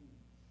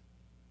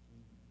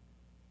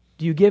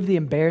 Do you give the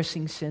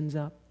embarrassing sins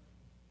up?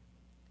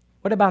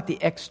 What about the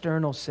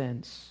external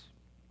sins?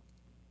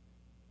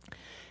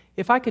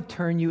 If I could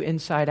turn you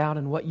inside out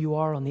and what you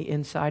are on the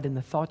inside and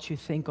the thoughts you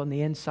think on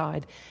the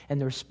inside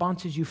and the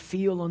responses you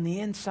feel on the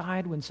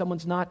inside when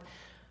someone's not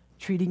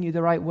treating you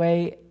the right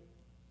way,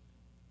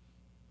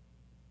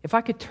 if I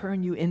could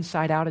turn you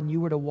inside out and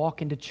you were to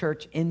walk into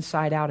church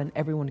inside out and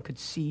everyone could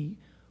see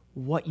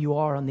what you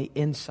are on the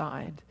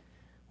inside,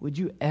 would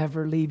you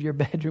ever leave your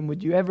bedroom?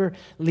 Would you ever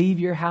leave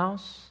your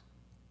house?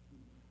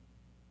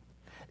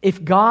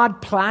 If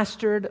God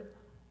plastered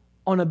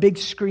on a big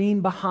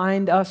screen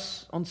behind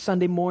us on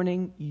Sunday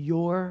morning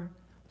your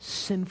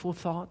sinful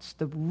thoughts,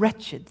 the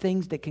wretched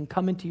things that can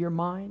come into your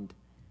mind,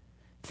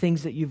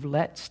 things that you've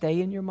let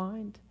stay in your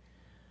mind,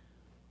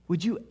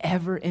 would you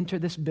ever enter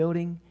this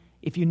building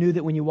if you knew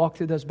that when you walked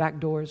through those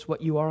back doors,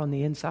 what you are on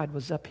the inside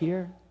was up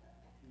here?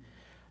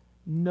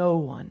 No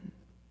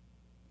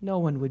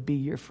one would be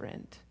your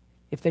friend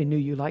if they knew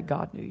you like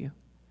God knew you.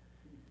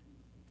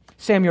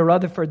 Samuel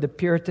Rutherford, the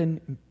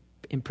Puritan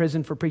in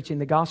prison for preaching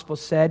the gospel,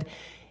 said,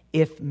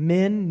 "If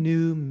men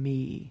knew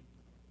me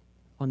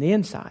on the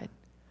inside,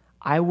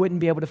 I wouldn't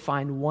be able to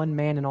find one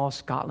man in all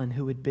Scotland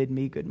who would bid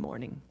me good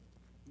morning."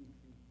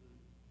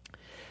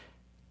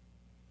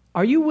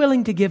 Are you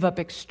willing to give up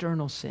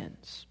external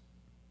sins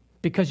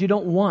because you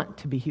don't want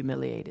to be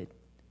humiliated,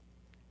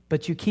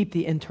 but you keep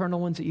the internal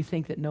ones that you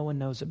think that no one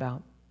knows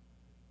about?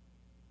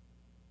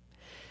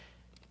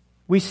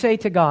 We say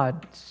to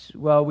God,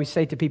 we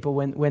say to people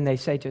when they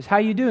say to us, "How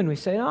you doing?" We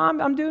say, "Oh,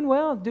 I'm doing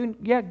well,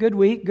 good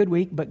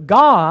week." But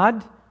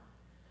God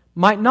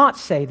might not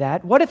say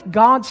that. What if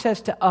God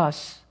says to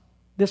us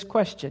this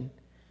question?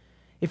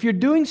 If you're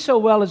doing so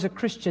well as a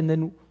Christian,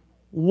 then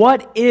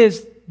what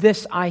is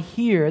this I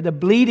hear, the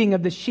bleating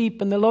of the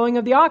sheep and the lowing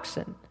of the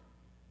oxen?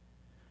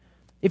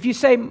 If you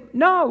say,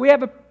 "No, we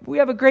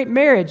have a great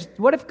marriage,"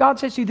 what if God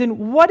says to you,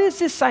 "Then what is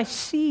this I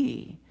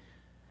see?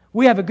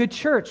 We have a good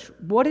church.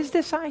 What is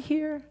this I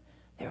hear?"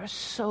 There are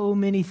so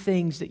many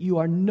things that you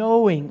are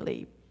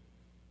knowingly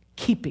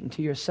keeping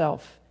to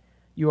yourself.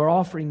 You are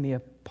offering me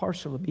a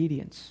partial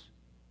obedience.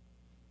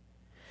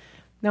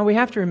 Now we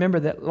have to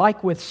remember that,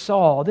 like with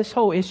Saul, this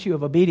whole issue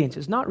of obedience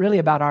is not really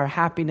about our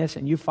happiness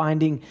and you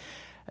finding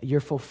your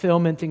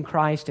fulfillment in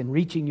Christ and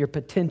reaching your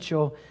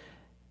potential.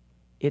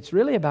 It's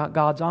really about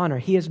God's honor.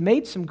 He has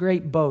made some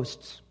great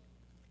boasts.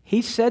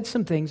 He said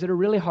some things that are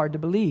really hard to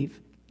believe.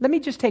 Let me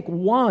just take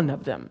one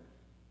of them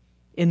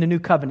in the new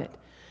covenant.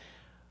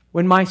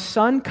 "When my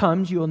son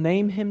comes, you will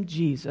name him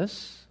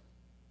Jesus,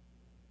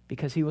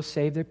 because he will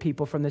save their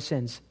people from their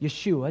sins."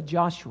 Yeshua,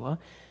 Joshua,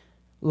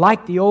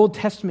 like the Old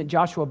Testament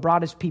Joshua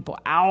brought his people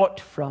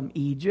out from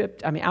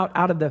Egypt,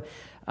 out of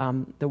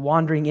the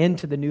wandering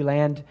into the new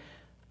land.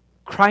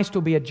 Christ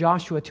will be a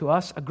Joshua to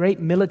us, a great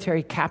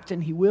military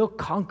captain. He will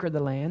conquer the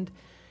land.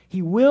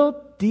 He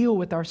will deal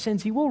with our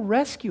sins. He will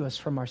rescue us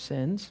from our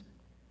sins.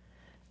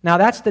 Now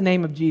that's the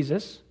name of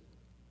Jesus.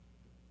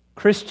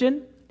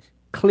 Christian,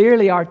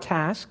 clearly our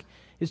task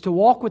is to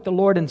walk with the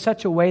Lord in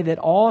such a way that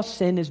all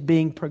sin is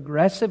being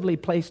progressively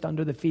placed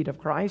under the feet of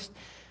Christ.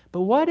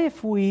 But what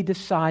if we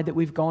decide that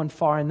we've gone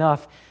far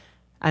enough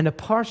and a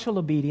partial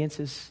obedience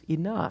is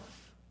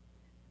enough?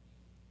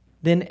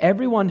 Then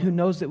everyone who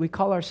knows that we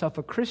call ourselves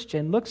a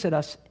Christian looks at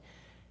us,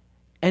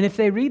 and if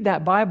they read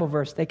that Bible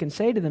verse, they can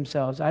say to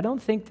themselves, "I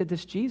don't think that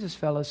this Jesus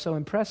fellow is so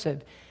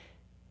impressive.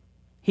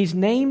 He's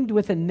named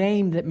with a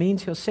name that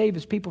means he'll save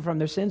his people from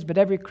their sins, but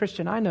every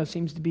Christian I know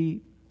seems to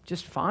be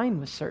just fine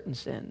with certain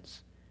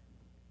sins."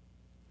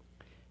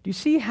 Do you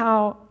see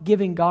how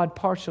giving God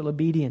partial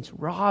obedience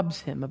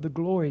robs him of the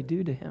glory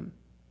due to him?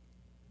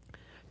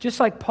 Just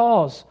like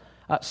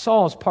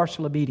Saul's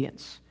partial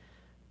obedience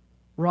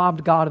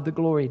robbed God of the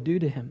glory due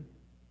to him.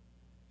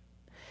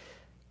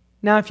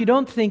 Now, if you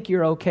don't think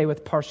you're okay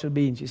with partial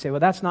obedience, you say, "Well,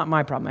 that's not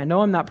my problem. I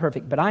know I'm not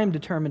perfect, but I am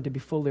determined to be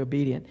fully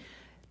obedient."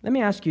 Let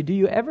me ask you, do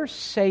you ever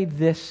say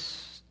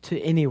this to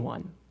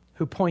anyone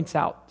who points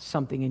out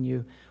something in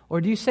you? Or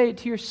do you say it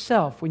to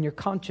yourself when your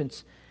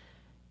conscience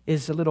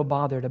is a little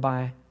bothered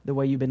by the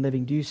way you've been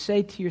living? Do you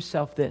say to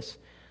yourself this,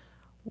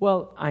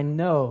 "Well, I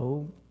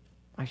know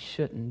I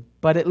shouldn't,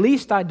 but at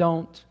least I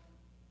don't"?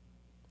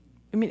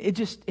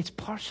 It's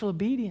partial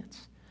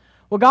obedience.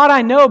 "Well, God,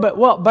 I know,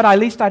 but at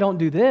least I don't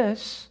do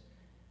this."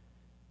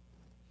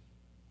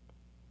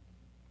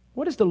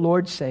 What does the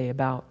Lord say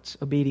about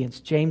obedience?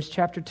 James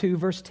chapter 2,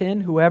 verse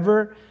 10,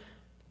 "Whoever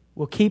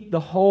will keep the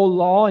whole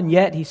law and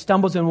yet he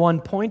stumbles in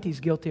one point, he's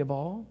guilty of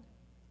all."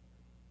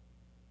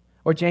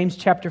 Or James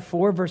chapter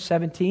 4, verse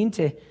 17,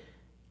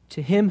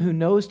 to him who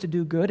knows to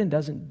do good and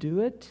doesn't do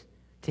it,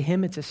 to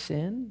him it's a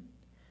sin.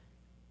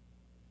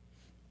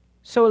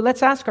 So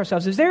let's ask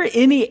ourselves, is there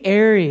any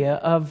area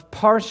of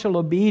partial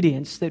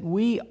obedience that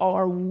we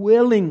are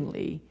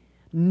willingly,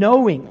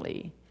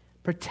 knowingly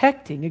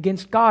protecting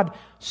against God?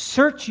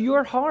 Search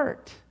your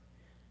heart.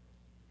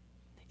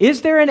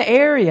 Is there an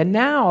area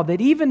now that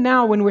even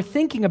now when we're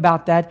thinking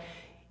about that,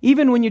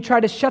 even when you try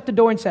to shut the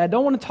door and say, I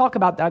don't want to talk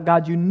about that,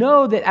 God, you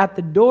know that at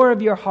the door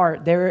of your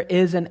heart there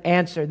is an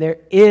answer, there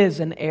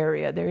is an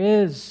area, there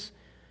is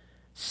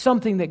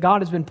something that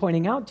God has been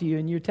pointing out to you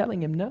and you're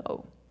telling Him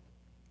no.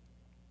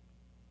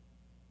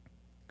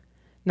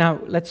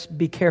 Now, let's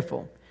be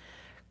careful.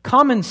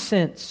 Common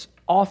sense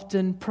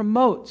often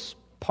promotes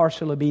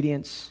partial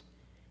obedience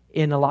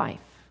in a life.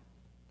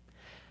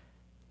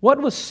 What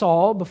was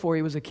Saul before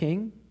he was a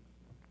king?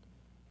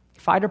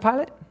 Fighter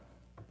pilot?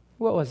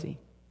 What was he?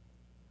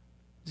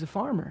 He's a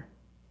farmer.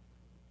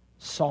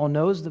 Saul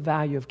knows the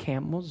value of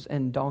camels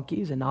and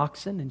donkeys and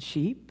oxen and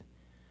sheep.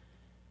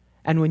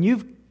 And when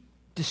you've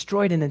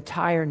destroyed an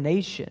entire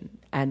nation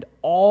and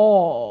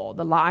all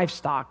the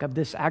livestock of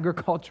this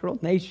agricultural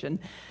nation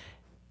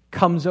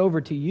comes over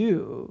to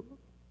you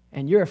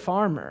and you're a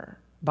farmer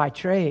by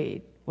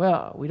trade,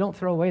 well, we don't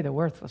throw away the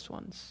worthless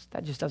ones.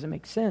 That just doesn't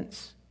make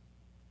sense.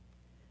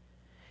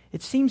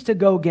 It seems to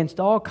go against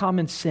all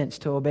common sense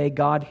to obey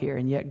God here,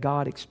 and yet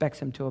God expects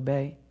him to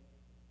obey.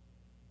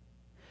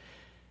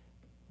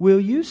 Will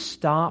you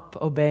stop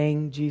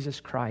obeying Jesus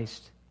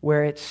Christ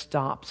where it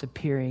stops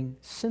appearing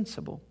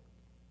sensible?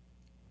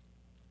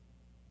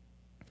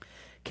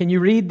 Can you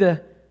read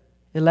the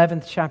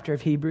 11th chapter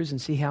of Hebrews and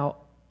see how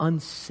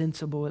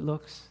unsensible it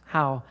looks?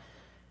 How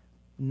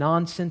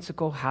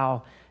nonsensical,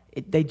 how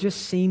they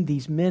just seem,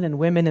 these men and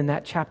women in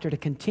that chapter, to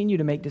continue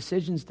to make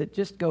decisions that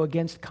just go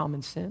against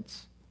common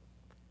sense.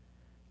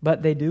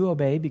 But they do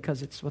obey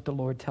because it's what the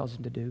Lord tells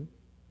them to do.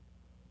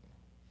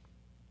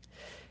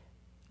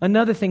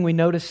 Another thing we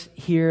notice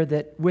here,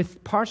 that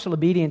with partial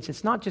obedience,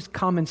 it's not just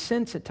common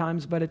sense at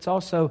times, but it's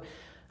also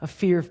a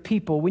fear of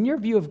people. When your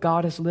view of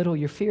God is little,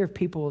 your fear of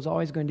people is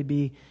always going to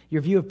be,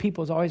 your view of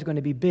people is always going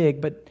to be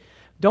big. But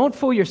don't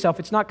fool yourself.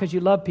 It's not because you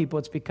love people,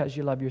 it's because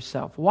you love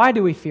yourself. Why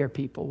do we fear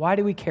people? Why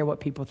do we care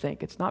what people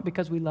think? It's not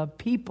because we love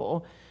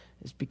people,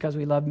 it's because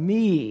we love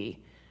me.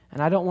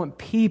 And I don't want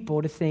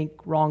people to think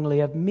wrongly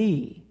of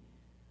me.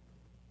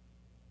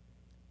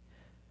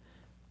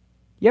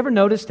 You ever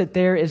notice that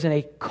there is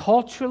a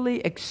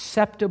culturally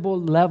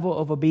acceptable level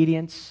of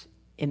obedience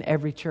in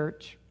every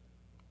church?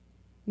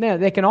 Now,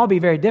 they can all be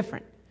very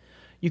different.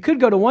 You could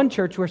go to one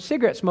church where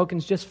cigarette smoking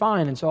is just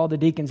fine, and so all the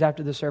deacons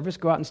after the service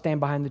go out and stand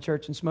behind the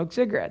church and smoke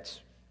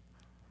cigarettes.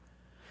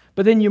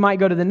 But then you might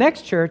go to the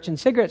next church, and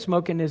cigarette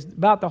smoking is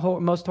about the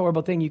most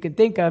horrible thing you can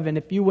think of, and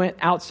if you went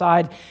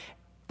outside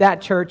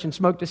that church and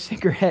smoked a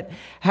cigarette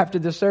after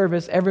the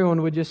service,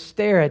 everyone would just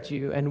stare at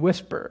you and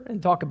whisper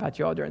and talk about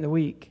you all during the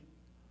week.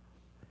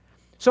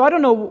 So I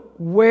don't know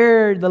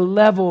where the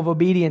level of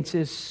obedience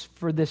is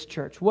for this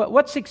church.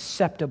 What's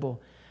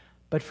acceptable?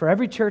 But for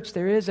every church,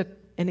 there is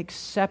an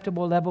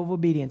acceptable level of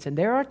obedience. And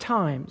there are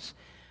times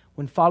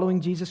when following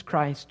Jesus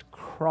Christ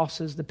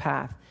crosses the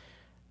path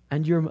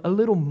and you're a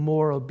little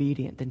more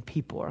obedient than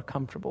people are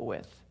comfortable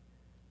with.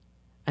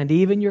 And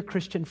even your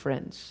Christian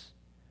friends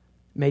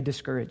may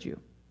discourage you.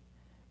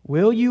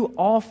 Will you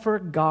offer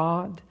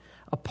God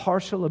a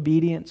partial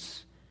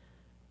obedience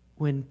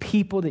when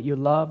people that you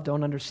love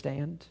don't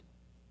understand?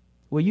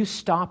 Will you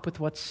stop with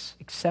what's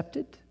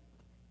accepted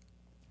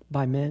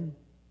by men?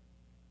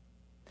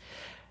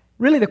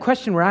 Really, the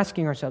question we're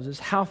asking ourselves is,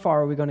 how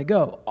far are we going to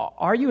go?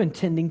 Are you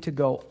intending to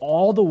go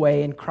all the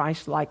way in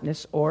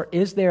Christ-likeness, or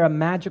is there a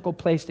magical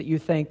place that you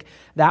think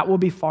that will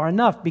be far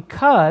enough?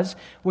 Because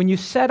when you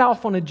set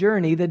off on a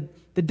journey,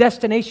 the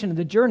destination of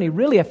the journey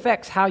really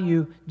affects how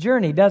you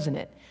journey, doesn't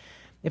it?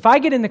 If I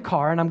get in the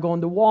car and I'm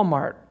going to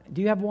Walmart,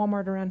 do you have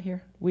Walmart around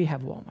here? We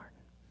have Walmart.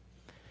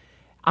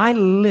 I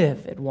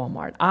live at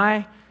Walmart.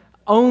 I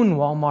own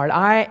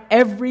Walmart.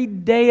 Every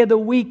day of the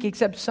week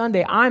except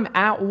Sunday, I'm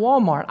at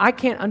Walmart. I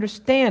can't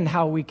understand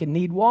how we can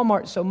need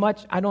Walmart so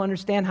much. I don't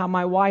understand how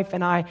my wife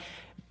and I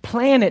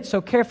plan it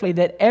so carefully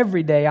that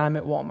every day I'm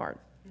at Walmart.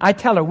 I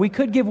tell her, we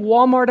could give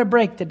Walmart a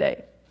break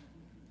today.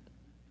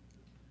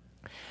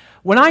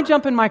 When I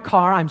jump in my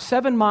car, I'm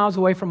 7 miles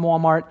away from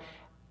Walmart,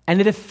 and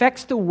it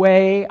affects the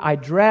way I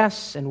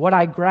dress and what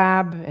I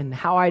grab and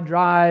how I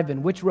drive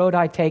and which road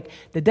I take.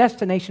 The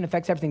destination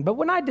affects everything. But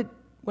when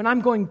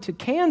I'm going to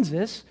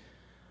Kansas,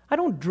 I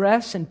don't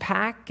dress and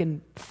pack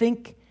and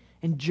think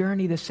and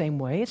journey the same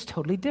way. It's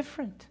totally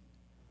different.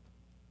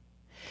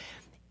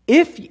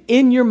 If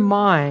in your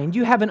mind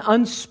you have an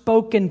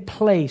unspoken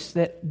place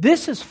that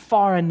this is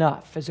far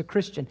enough as a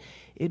Christian,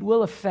 it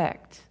will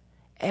affect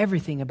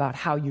everything about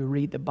how you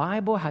read the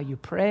Bible, how you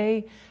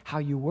pray, how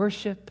you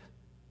worship.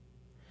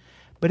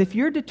 But if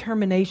your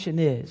determination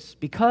is,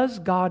 because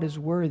God is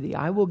worthy,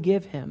 I will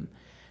give him.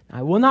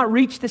 I will not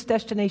reach this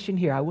destination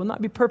here. I will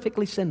not be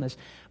perfectly sinless.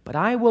 But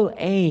I will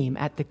aim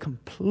at the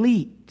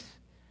complete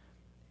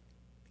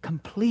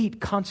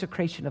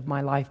consecration of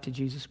my life to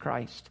Jesus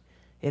Christ.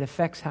 It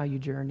affects how you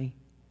journey.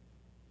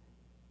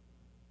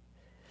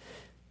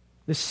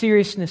 the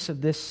seriousness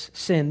of this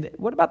sin.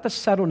 What about the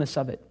subtleness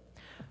of it?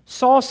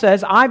 Saul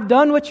says, I've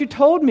done what you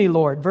told me,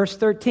 Lord, verse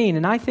 13.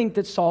 And I think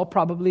that Saul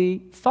probably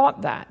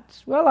thought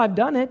that. Well, I've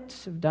done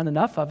it. I've done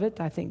enough of it.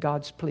 I think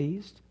God's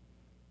pleased.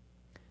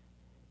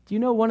 Do you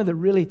know one of the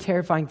really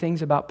terrifying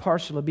things about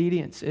partial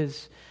obedience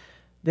is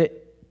that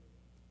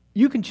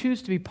you can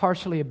choose to be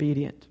partially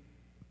obedient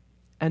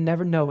and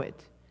never know it.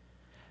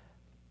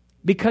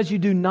 Because you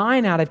do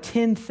 9 out of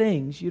 10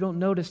 things, you don't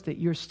notice that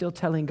you're still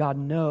telling God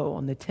no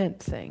on the 10th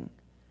thing.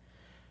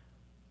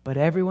 But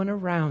everyone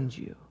around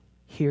you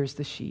hears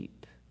the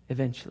sheep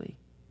eventually.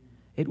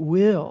 It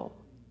will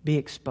be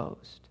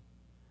exposed.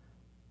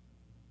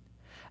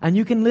 And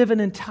you can live an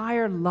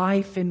entire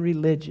life in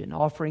religion,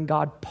 offering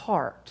God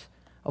part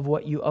of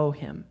what you owe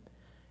Him,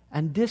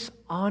 and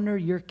dishonor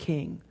your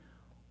King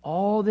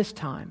all this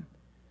time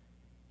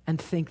and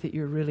think that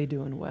you're really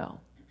doing well.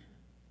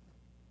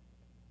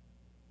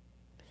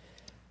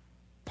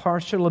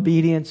 Partial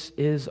obedience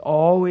is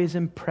always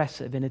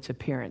impressive in its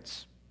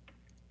appearance,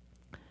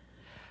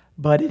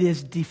 but it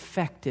is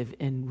defective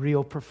in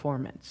real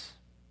performance.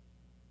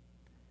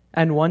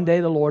 And one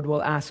day the Lord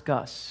will ask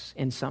us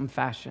in some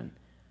fashion,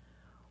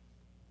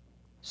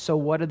 so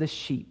what are the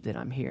sheep that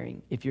I'm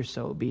hearing if you're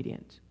so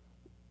obedient?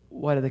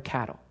 What are the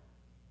cattle?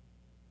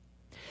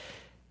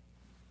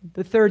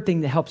 The third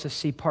thing that helps us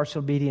see partial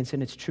obedience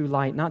in its true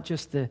light, not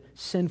just the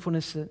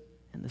sinfulness and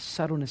the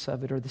subtleness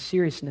of it, or the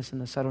seriousness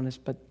and the subtleness,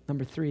 but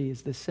number 3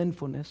 is the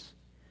sinfulness.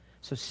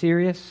 So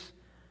serious,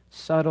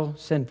 subtle,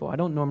 sinful. I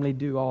don't normally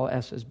do all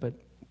S's, but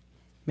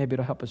maybe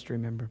it'll help us to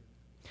remember.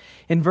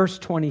 In verse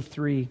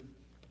 23,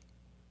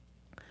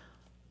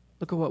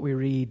 look at what we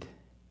read.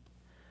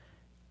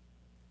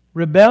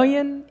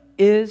 Rebellion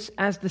is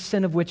as the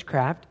sin of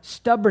witchcraft.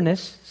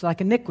 Stubbornness is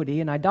like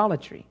iniquity and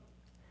idolatry.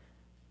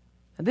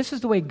 And this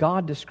is the way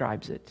God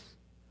describes it.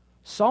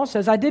 Saul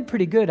says, I did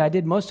pretty good. I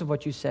did most of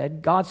what you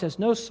said. God says,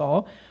 no,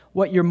 Saul,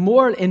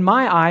 in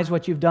my eyes,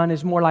 what you've done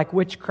is more like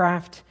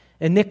witchcraft,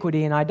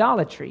 iniquity, and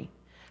idolatry.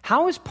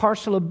 How is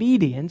partial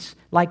obedience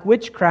like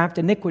witchcraft,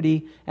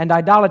 iniquity, and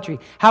idolatry?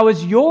 How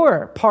is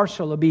your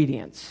partial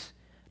obedience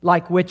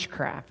like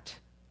witchcraft,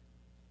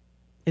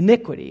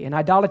 iniquity, and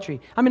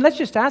idolatry? I mean, let's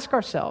just ask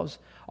ourselves,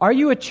 are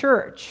you a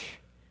church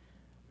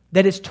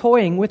that is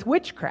toying with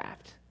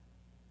witchcraft?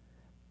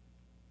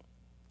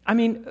 I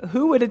mean,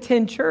 who would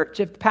attend church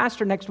if the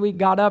pastor next week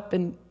got up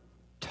and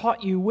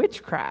taught you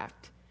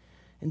witchcraft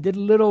and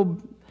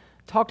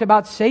talked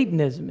about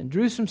Satanism and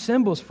drew some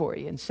symbols for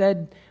you and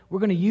said, we're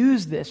going to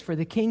use this for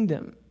the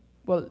kingdom?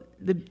 Well,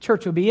 the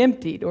church will be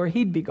emptied or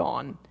he'd be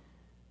gone.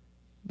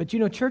 But you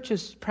know,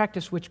 churches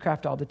practice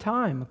witchcraft all the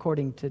time,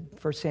 according to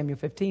 1 Samuel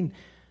 15.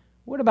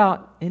 What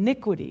about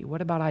iniquity?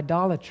 What about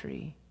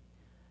idolatry?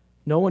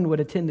 No one would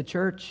attend the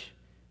church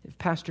if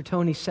Pastor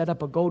Tony set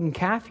up a golden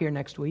calf here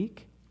next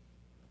week.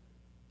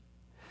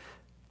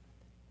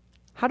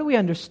 How do we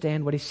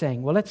understand what he's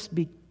saying? Well, let's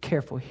be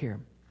careful here.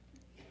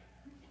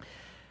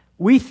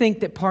 We think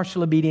that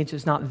partial obedience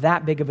is not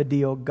that big of a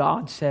deal.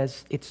 God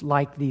says it's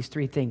like these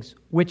 3 things.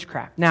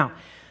 Witchcraft. Now,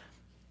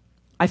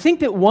 I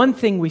think that one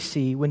thing we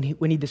see when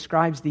he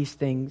describes these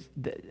things,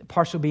 the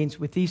partial obedience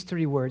with these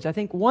 3 words, I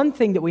think one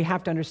thing that we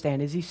have to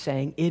understand is he's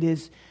saying it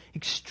is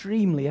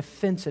extremely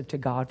offensive to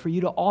God for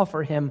you to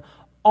offer Him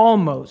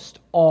almost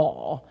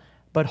all,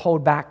 but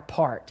hold back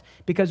part.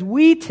 Because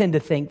we tend to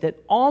think that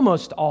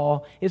almost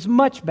all is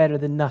much better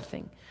than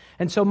nothing.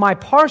 And so my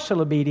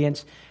partial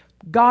obedience,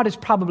 God is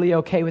probably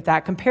okay with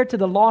that compared to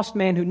the lost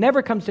man who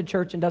never comes to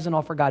church and doesn't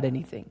offer God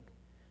anything.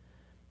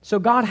 So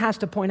God has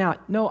to point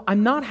out, no,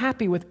 I'm not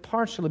happy with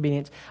partial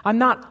obedience. I'm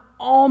not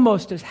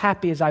almost as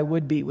happy as I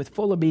would be with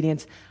full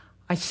obedience.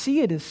 I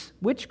see it as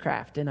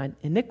witchcraft and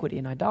iniquity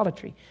and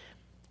idolatry.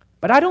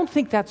 But I don't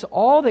think that's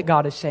all that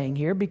God is saying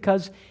here,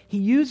 because He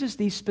uses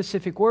these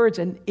specific words.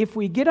 And if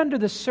we get under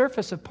the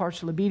surface of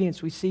partial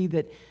obedience, we see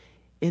that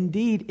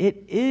indeed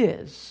it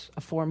is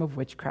a form of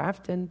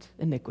witchcraft and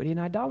iniquity and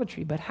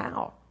idolatry. But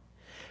how?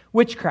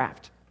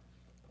 Witchcraft.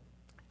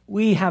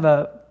 We have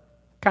a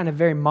kind of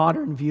very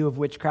modern view of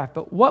witchcraft,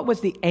 but what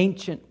was the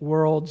ancient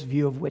world's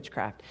view of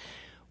witchcraft?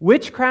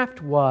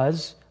 Witchcraft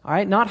was, all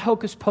right, not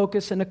hocus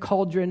pocus and a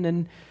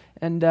cauldron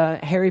and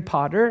Harry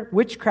Potter.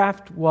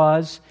 Witchcraft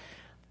was,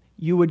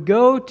 you would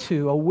go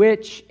to a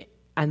witch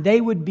and they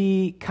would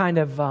be kind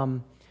of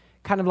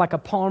like a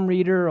palm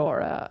reader or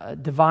a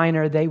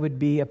diviner. They would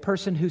be a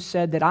person who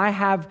said that I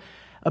have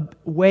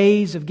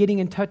ways of getting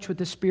in touch with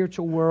the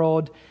spiritual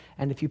world,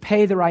 and if you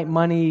pay the right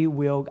money,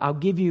 I'll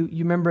give you.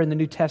 You remember in the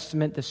New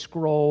Testament the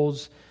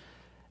scrolls,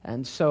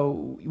 and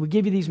so we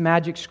give you these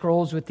magic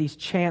scrolls with these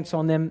chants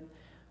on them.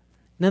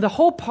 Now the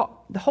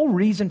whole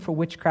reason for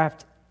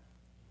witchcraft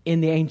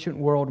in the ancient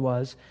world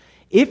was,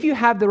 if you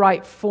have the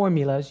right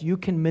formulas, you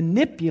can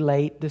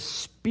manipulate the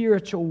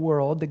spiritual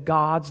world, the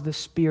gods, the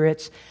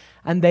spirits,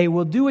 and they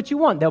will do what you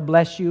want. They'll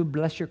bless you,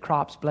 bless your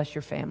crops, bless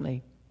your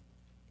family.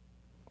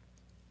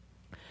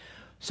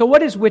 So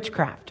what is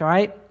witchcraft, all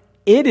right?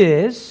 It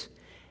is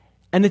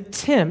an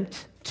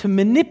attempt to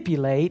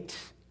manipulate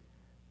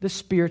the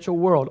spiritual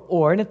world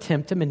or an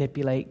attempt to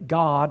manipulate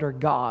God or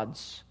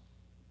gods.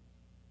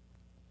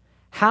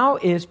 How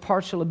is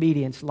partial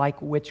obedience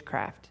like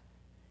witchcraft?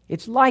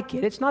 It's like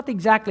it. It's not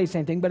exactly the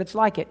same thing, but it's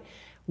like it.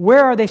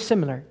 Where are they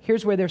similar?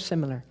 Here's where they're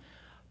similar.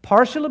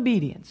 Partial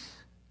obedience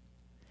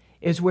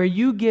is where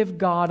you give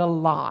God a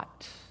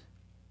lot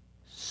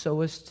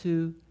so as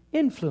to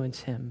influence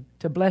Him,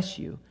 to bless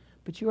you,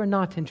 but you are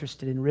not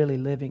interested in really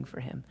living for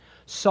Him.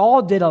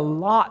 Saul did a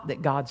lot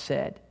that God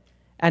said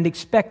and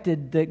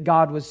expected that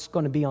God was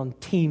going to be on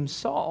Team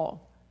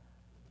Saul.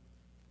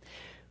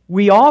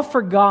 We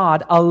offer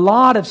God a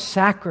lot of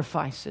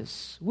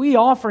sacrifices. We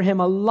offer Him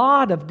a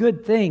lot of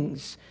good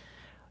things,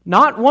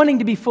 not wanting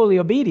to be fully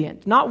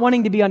obedient, not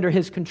wanting to be under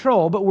His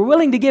control, but we're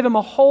willing to give Him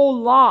a whole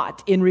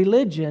lot in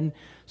religion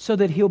so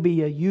that He'll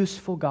be a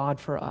useful God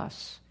for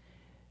us.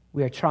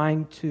 We are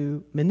trying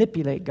to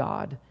manipulate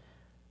God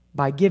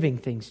by giving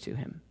things to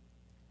Him.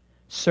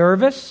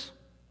 Service,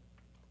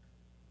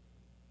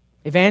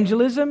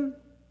 evangelism,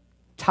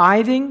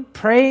 tithing,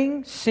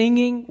 praying,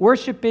 singing,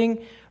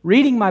 worshiping,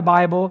 reading my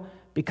Bible,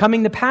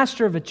 becoming the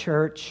pastor of a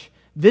church,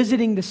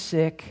 visiting the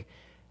sick,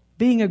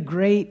 being a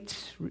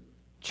great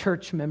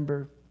church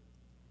member.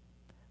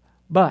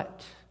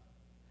 But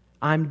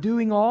I'm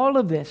doing all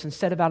of this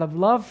instead of out of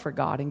love for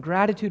God and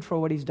gratitude for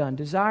what He's done,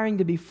 desiring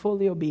to be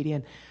fully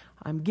obedient.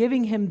 I'm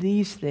giving Him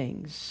these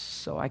things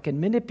so I can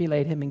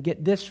manipulate Him and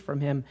get this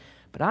from Him,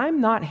 but I'm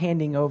not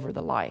handing over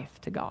the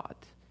life to God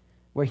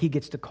where He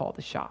gets to call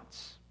the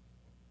shots.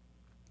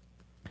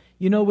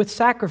 You know, with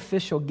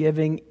sacrificial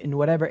giving in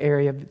whatever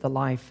area of the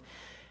life,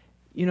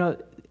 you know,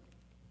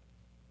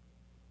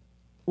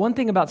 one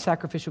thing about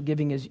sacrificial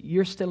giving is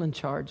you're still in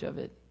charge of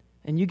it.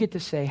 And you get to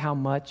say how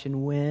much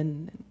and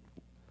when and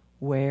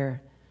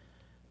where.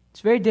 It's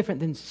very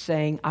different than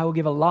saying, I will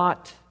give a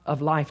lot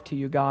of life to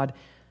you, God.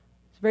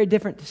 It's very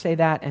different to say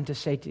that and to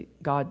say to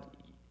God,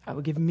 I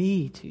will give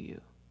me to you.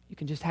 You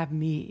can just have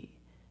me.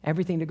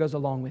 Everything that goes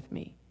along with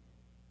me.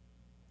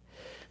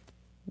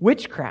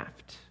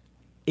 Witchcraft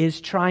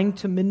is trying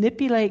to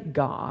manipulate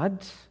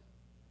God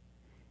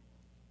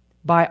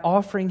by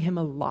offering Him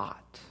a lot.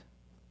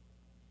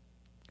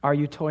 Are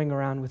you toying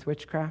around with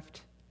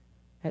witchcraft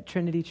at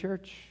Trinity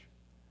Church?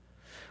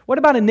 What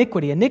about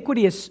iniquity?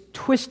 Iniquity is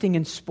twisting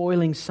and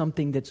spoiling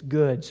something that's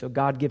good, so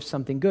God gives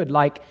something good.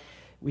 Like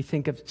we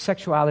think of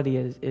sexuality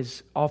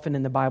is often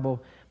in the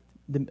Bible,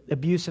 the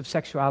abuse of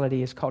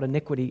sexuality is called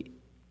iniquity.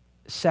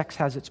 Sex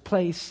has its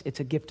place. It's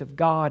a gift of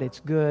God. It's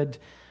good.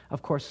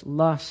 Of course,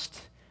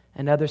 lust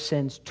and other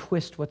sins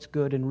twist what's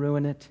good and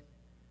ruin it.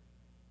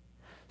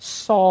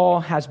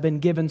 Saul has been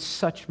given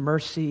such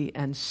mercy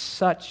and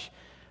such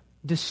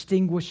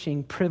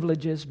distinguishing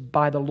privileges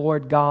by the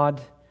Lord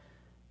God,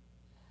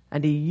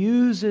 and he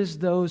uses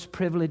those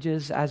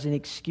privileges as an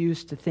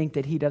excuse to think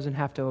that he doesn't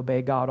have to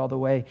obey God all the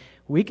way.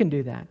 We can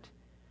do that.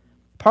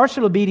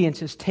 Partial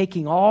obedience is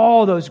taking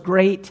all those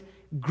great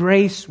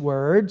grace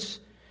words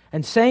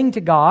and saying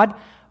to God,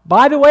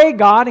 by the way,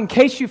 God, in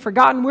case you've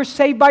forgotten, we're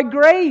saved by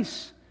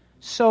grace.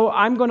 So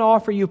I'm going to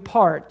offer you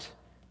part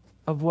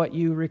of what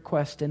you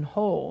request in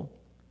whole.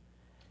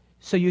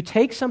 So you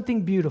take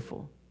something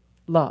beautiful,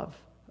 love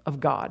of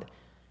God,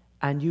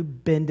 and you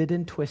bend it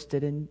and twist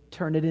it and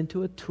turn it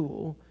into a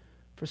tool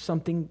for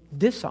something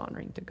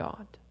dishonoring to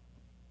God.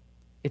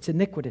 It's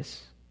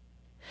iniquitous.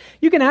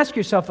 You can ask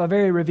yourself a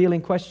very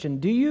revealing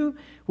question.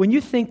 When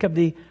you think of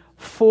the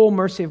full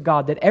mercy of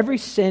God, that every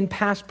sin,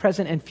 past,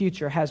 present, and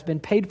future, has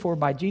been paid for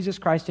by Jesus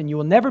Christ, and you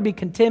will never be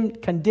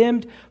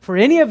condemned for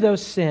any of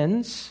those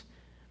sins,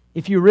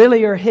 if you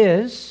really are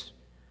His,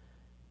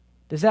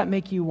 does that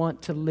make you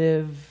want to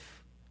live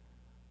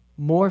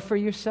more for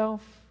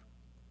yourself?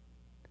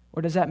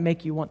 Or does that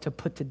make you want to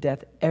put to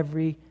death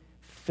every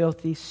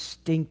filthy,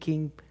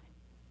 stinking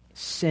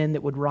sin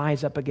that would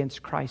rise up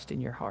against Christ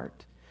in your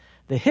heart?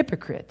 The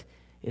hypocrite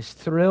is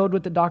thrilled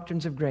with the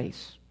doctrines of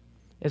grace,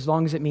 as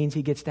long as it means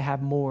he gets to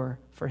have more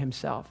for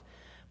himself.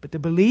 But the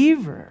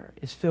believer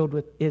is filled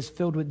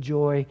with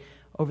joy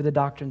over the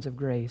doctrines of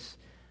grace,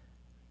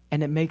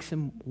 and it makes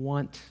him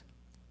want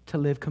to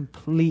live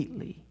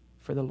completely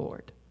for the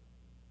Lord.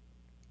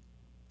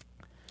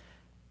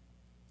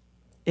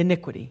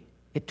 Iniquity.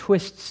 It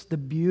twists the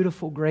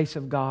beautiful grace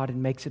of God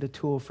and makes it a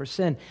tool for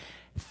sin.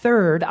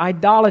 Third,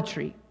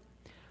 idolatry.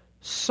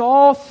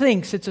 Saul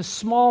thinks it's a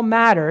small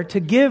matter to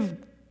give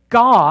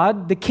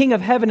God, the King of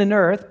heaven and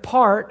earth,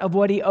 part of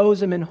what he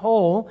owes him in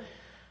whole.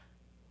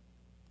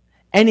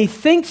 And he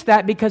thinks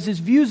that because his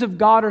views of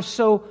God are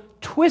so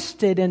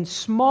twisted and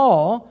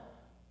small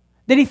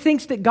that he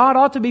thinks that God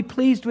ought to be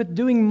pleased with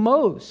doing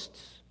most.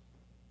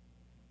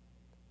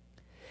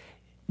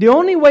 The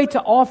only way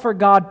to offer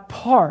God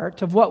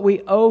part of what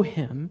we owe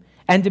Him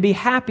and to be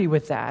happy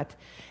with that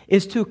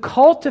is to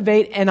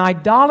cultivate an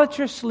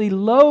idolatrously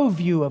low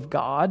view of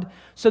God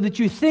so that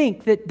you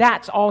think that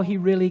that's all He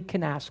really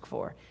can ask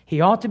for.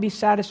 He ought to be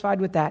satisfied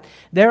with that.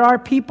 There are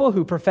people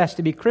who profess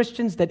to be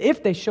Christians that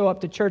if they show up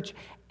to church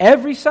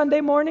every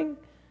Sunday morning,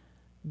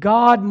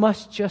 God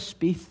must just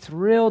be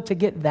thrilled to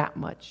get that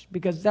much,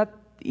 because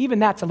even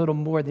that's a little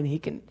more than He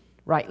can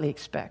rightly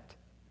expect.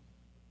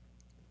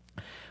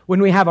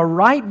 When we have a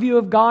right view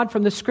of God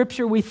from the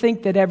Scripture, we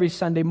think that every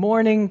Sunday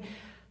morning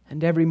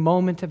and every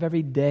moment of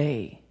every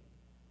day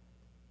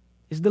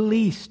is the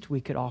least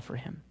we could offer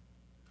Him.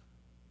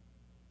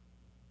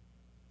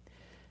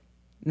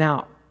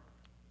 Now,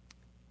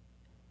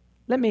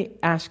 let me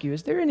ask you,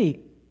 is there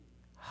any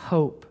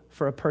hope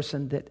for a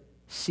person that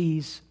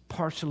sees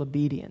partial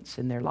obedience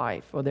in their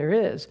life? Well, there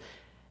is.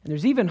 And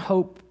there's even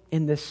hope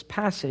in this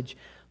passage.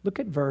 Look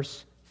at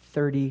verse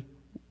 30.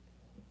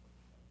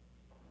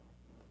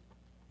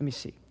 Let me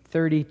see.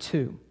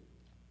 32.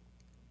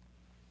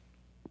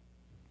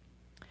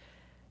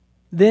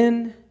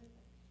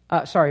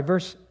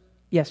 Verse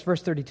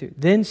 32.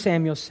 Then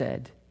Samuel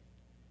said,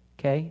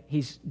 okay,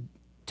 he's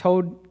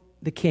told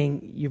the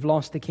king, you've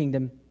lost the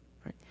kingdom.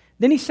 Right.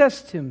 Then he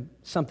says to him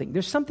something.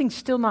 There's something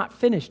still not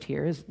finished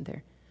here, isn't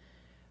there?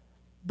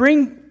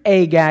 Bring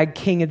Agag,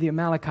 king of the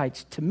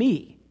Amalekites, to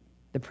me,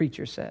 the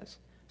preacher says.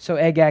 So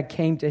Agag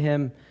came to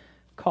him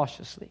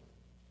cautiously.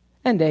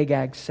 And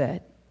Agag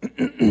said,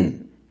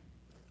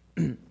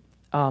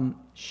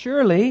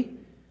 surely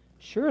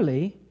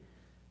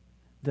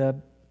the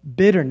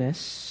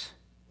bitterness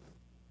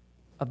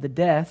of the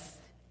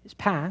death is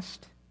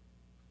past.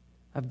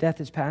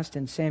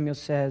 And Samuel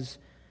says,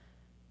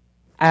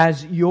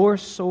 as your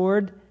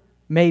sword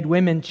made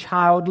women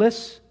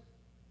childless,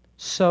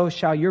 so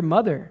shall your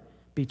mother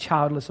be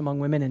childless among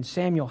women. And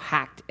Samuel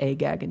hacked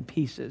Agag in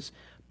pieces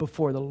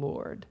before the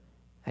Lord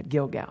at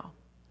Gilgal.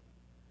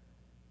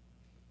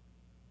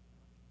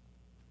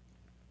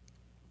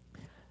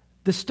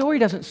 The story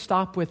doesn't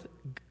stop with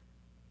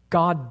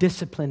God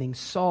disciplining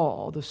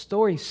Saul. The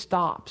story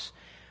stops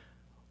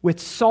with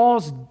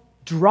Saul's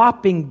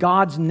dropping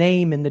God's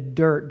name in the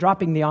dirt,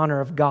 dropping the honor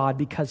of God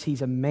because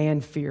he's a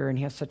man-fearer and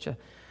he has such an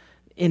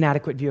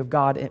inadequate view of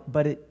God.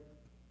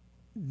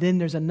 Then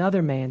there's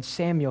another man,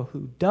 Samuel,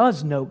 who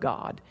does know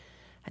God,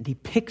 and he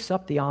picks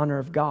up the honor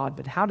of God.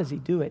 But how does he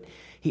do it?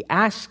 He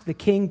asks the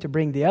king to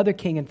bring the other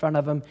king in front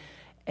of him.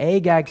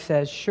 Agag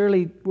says,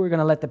 surely we're going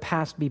to let the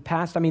past be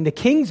past. I mean, the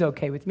king's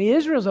okay with me.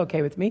 Israel's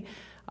okay with me.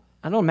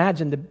 I don't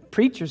imagine the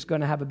preacher's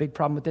going to have a big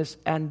problem with this.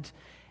 And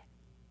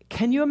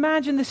can you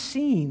imagine the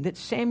scene that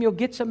Samuel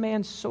gets a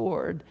man's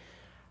sword?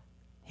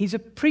 He's a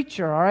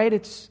preacher, all right?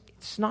 It's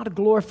not a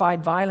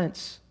glorified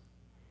violence.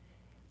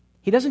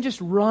 He doesn't just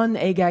run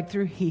Agag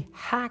through, he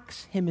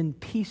hacks him in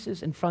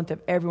pieces in front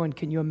of everyone.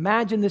 Can you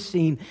imagine the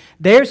scene?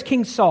 There's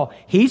King Saul.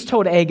 He's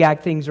told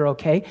Agag things are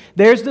okay.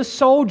 There's the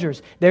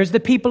soldiers. There's the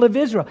people of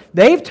Israel.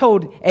 They've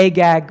told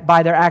Agag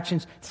by their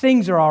actions,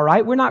 things are all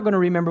right. We're not going to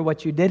remember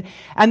what you did.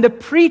 And the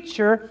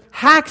preacher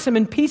hacks him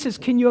in pieces.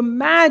 Can you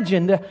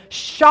imagine the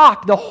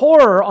shock, the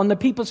horror on the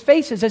people's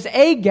faces as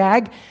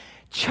Agag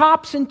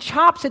chops and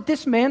chops at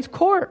this man's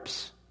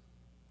corpse?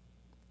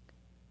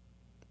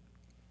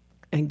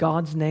 And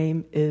God's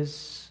name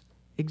is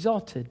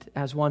exalted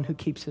as one who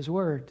keeps His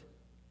word.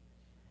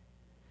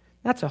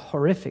 That's a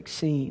horrific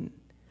scene.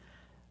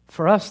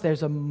 For us,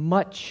 there's a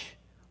much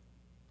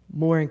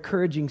more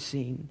encouraging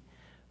scene.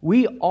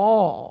 We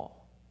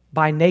all,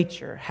 by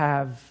nature,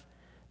 have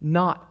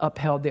not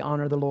upheld the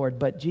honor of the Lord,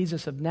 but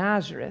Jesus of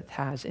Nazareth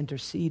has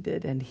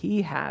interceded, and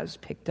He has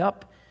picked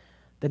up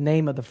the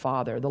name of the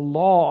Father. The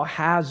law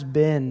has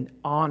been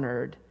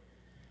honored.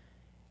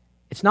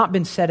 It's not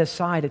been set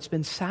aside, it's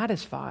been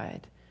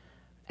satisfied.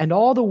 And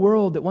all the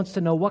world that wants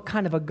to know what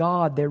kind of a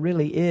God there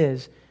really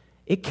is,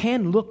 it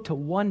can look to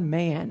one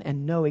man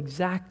and know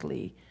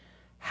exactly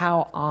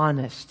how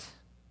honest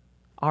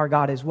our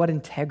God is, what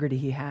integrity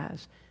He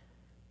has.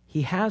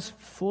 He has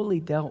fully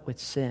dealt with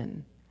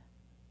sin.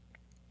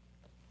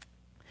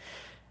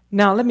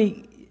 Now, let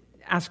me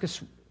ask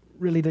us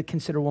really to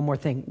consider one more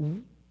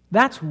thing.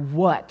 That's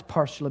what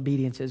partial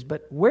obedience is,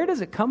 but where does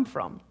it come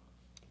from?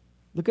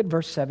 Look at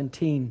verse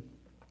 17.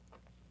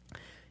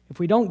 If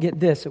we don't get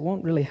this, it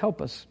won't really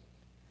help us.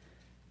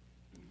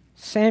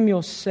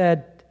 Samuel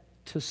said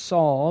to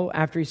Saul,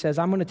 after he says,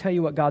 I'm going to tell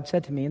you what God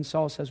said to me, and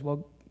Saul says,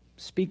 well,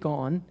 speak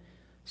on.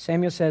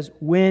 Samuel says,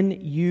 when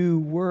you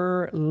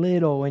were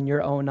little in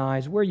your own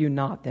eyes, were you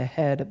not the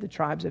head of the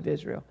tribes of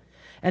Israel?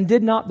 And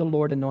did not the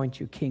Lord anoint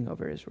you king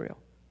over Israel?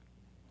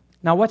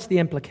 Now, what's the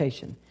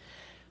implication?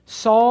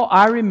 Saul,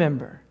 I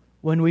remember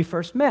when we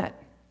first met,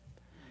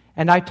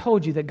 and I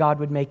told you that God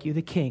would make you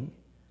the king.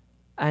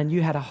 And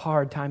you had a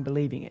hard time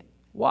believing it.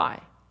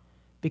 Why?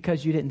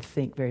 Because you didn't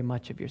think very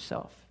much of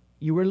yourself.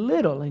 You were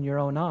little in your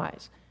own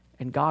eyes,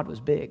 and God was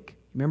big.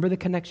 Remember the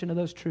connection of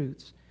those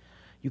truths.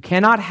 You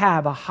cannot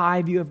have a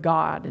high view of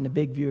God and a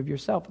big view of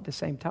yourself at the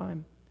same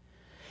time.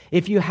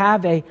 If you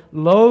have a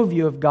low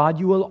view of God,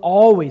 you will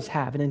always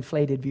have an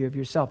inflated view of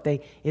yourself.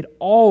 It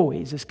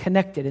always is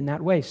connected in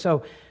that way.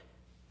 So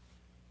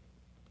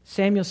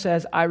Samuel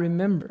says, I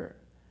remember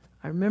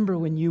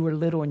when you were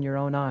little in your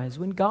own eyes,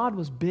 when God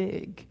was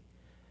big.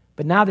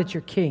 But now that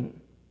you're king,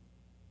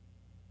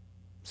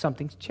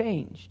 something's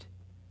changed.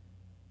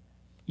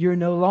 You're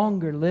no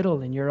longer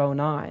little in your own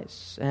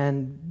eyes.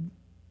 And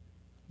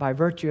by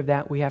virtue of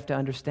that, we have to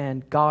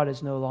understand God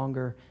is no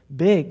longer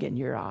big in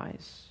your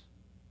eyes.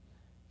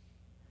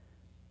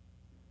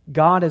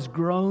 God has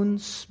grown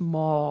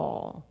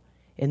small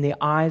in the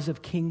eyes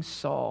of King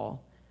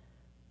Saul.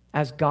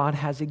 As God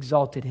has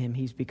exalted him,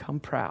 he's become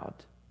proud.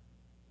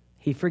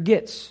 He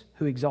forgets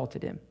who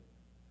exalted him.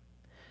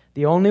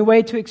 The only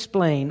way to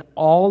explain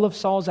all of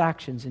Saul's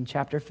actions in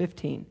chapter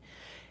 15,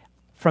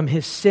 from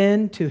his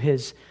sin to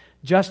his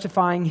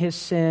justifying his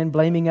sin,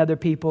 blaming other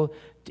people,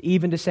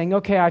 even to saying,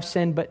 okay, I've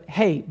sinned,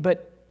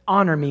 but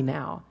honor me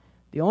now.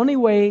 The only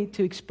way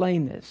to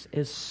explain this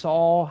is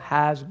Saul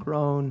has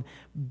grown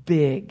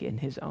big in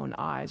his own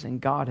eyes,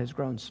 and God has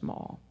grown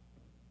small.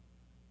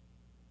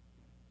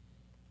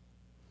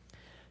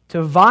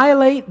 To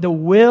violate the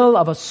will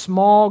of a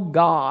small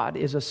God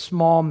is a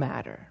small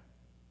matter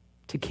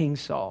to King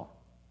Saul.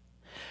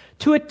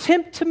 To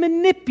attempt to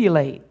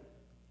manipulate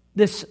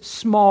this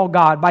small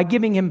God by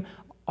giving him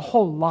a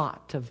whole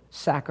lot of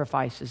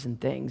sacrifices and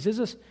things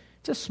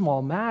it's a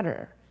small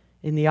matter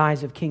in the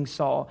eyes of King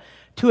Saul.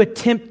 To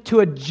attempt to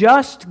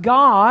adjust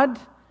God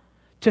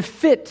to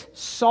fit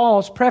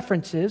Saul's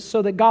preferences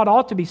so that God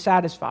ought to be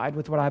satisfied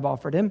with what I've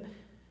offered him.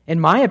 In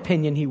my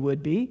opinion, he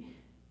would be.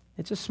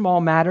 It's a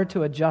small matter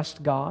to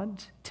adjust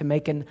God, to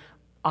make an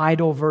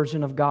idol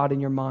version of God in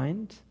your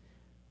mind.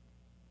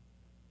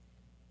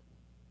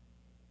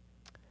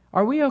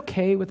 Are we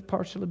okay with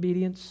partial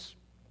obedience?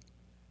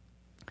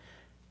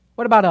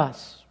 What about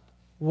us?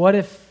 What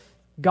if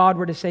God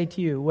were to say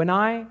to you, when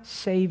I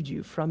saved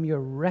you from your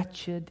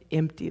wretched,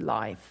 empty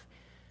life,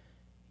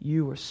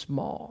 you were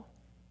small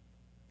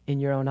in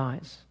your own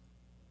eyes?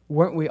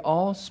 Weren't we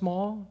all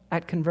small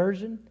at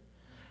conversion?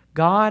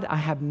 God, I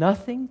have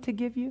nothing to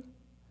give you.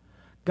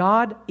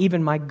 God,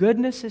 even my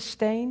goodness is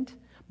stained,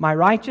 my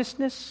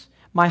righteousness,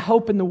 my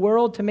hope in the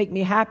world to make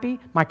me happy,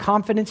 my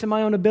confidence in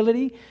my own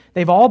ability,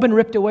 they've all been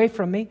ripped away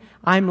from me.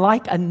 I'm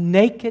like a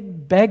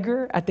naked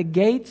beggar at the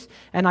gates,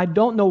 and I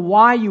don't know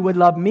why you would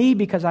love me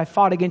because I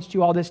fought against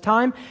you all this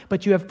time,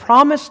 but you have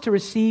promised to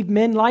receive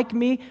men like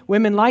me,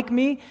 women like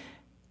me.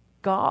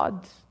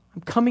 God,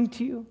 I'm coming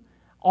to you.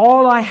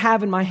 All I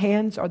have in my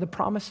hands are the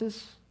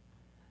promises.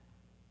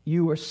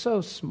 You were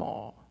so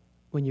small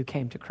when you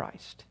came to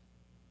Christ.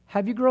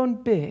 Have you grown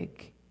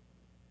big?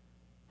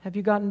 Have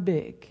you gotten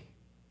big?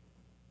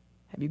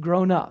 Have you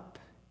grown up?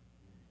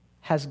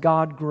 Has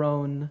God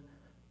grown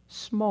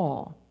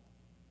small?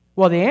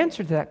 Well, the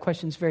answer to that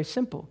question is very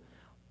simple.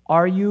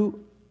 Are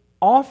you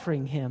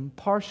offering him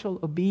partial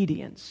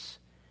obedience?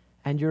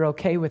 And you're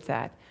okay with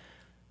that.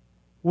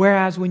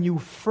 Whereas when you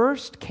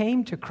first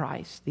came to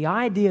Christ, the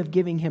idea of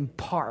giving him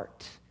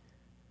part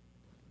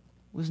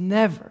was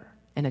never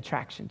an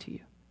attraction to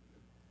you.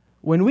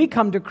 When we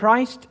come to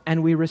Christ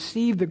and we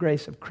receive the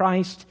grace of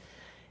Christ,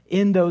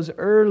 in those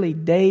early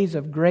days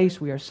of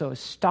grace, we are so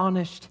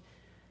astonished.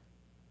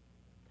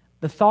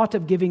 The thought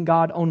of giving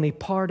God only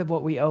part of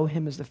what we owe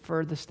him is the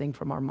furthest thing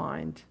from our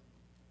mind.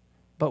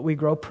 But we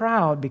grow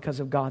proud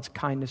because of God's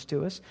kindness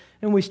to us,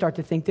 and we start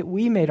to think that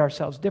we made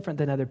ourselves different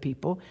than other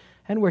people,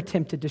 and we're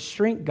tempted to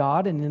shrink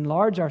God and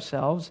enlarge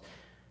ourselves.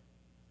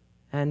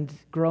 And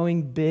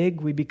growing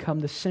big, we become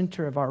the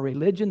center of our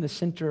religion, the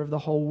center of the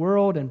whole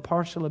world, and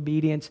partial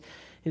obedience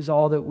is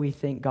all that we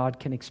think God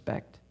can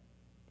expect.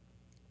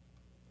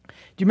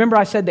 Do you remember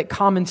I said that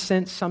common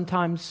sense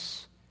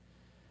sometimes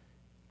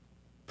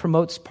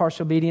promotes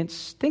partial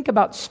obedience? Think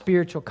about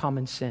spiritual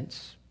common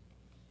sense.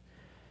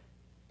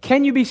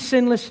 Can you be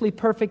sinlessly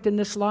perfect in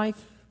this life?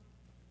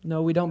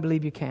 No, we don't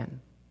believe you can.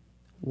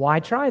 Why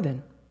try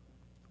then?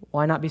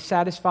 Why not be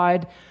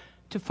satisfied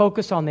to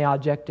focus on the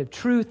objective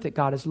truth that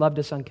God has loved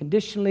us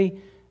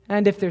unconditionally,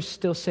 and if there's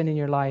still sin in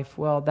your life,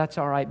 well, that's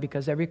all right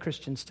because every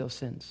Christian still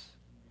sins.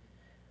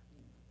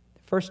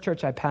 The first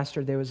church I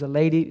pastored, there was a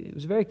lady who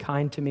was very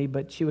kind to me,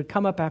 but she would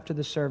come up after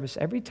the service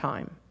every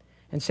time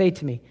and say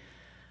to me,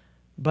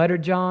 Butter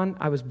John,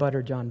 I was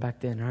Butter John back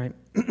then,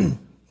 right?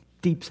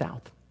 Deep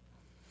South.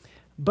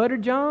 Butter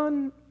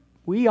John,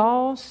 we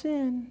all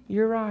sin,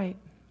 you're right.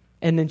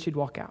 And then she'd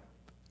walk out.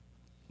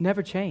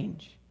 Never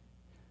change.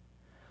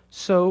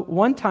 So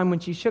one time when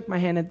she shook my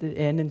hand at the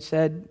end and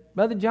said,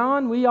 Brother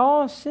John, we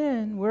all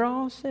sin. We're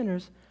all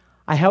sinners.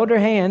 I held her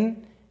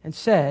hand and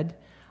said,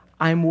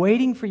 I'm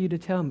waiting for you to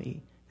tell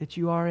me that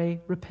you are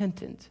a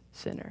repentant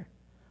sinner,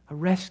 a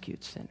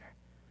rescued sinner.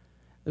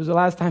 It was the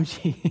last time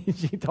she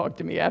talked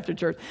to me after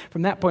church.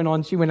 From that point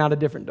on, she went out a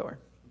different door.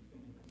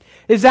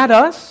 Is that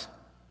us?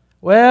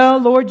 Well,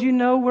 Lord, you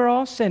know we're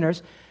all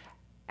sinners.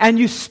 And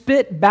you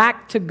spit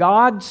back to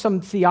God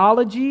some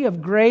theology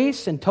of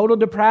grace and total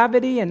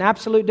depravity and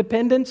absolute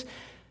dependence,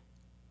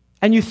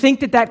 and you think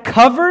that that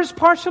covers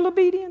partial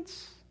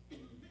obedience?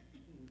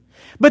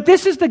 But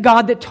this is the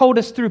God that told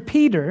us through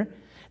Peter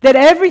that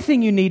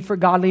everything you need for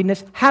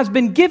godliness has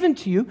been given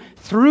to you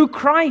through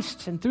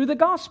Christ and through the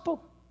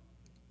gospel.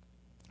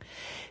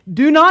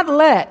 Do not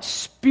let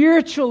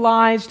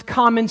spiritualized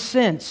common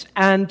sense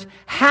and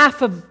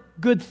half of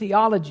good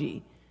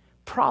theology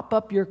prop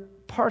up your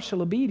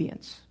partial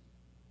obedience.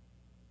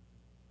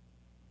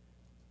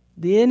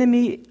 The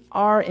enemy,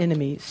 our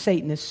enemy,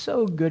 Satan, is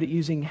so good at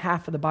using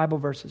half of the Bible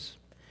verses.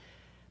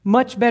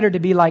 Much better to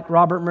be like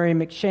Robert Murray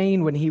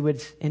McCheyne when he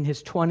was in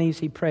his 20s.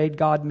 He prayed,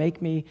 God,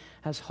 make me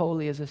as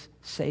holy as a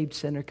saved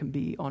sinner can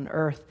be on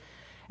earth.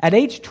 At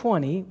age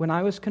 20, when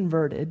I was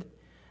converted,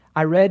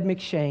 I read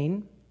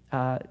McCheyne,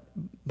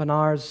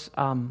 Bernard's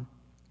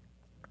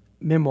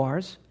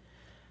memoirs,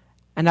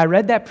 and I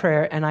read that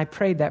prayer, and I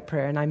prayed that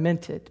prayer, and I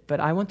meant it. But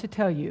I want to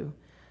tell you,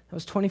 that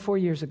was 24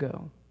 years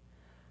ago.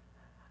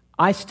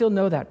 I still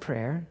know that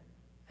prayer,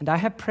 and I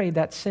have prayed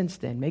that since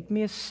then. Make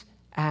me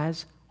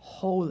as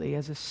holy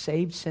as a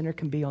saved sinner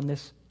can be on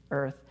this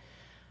earth.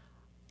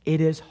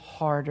 It is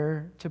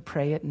harder to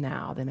pray it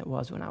now than it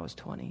was when I was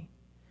 20.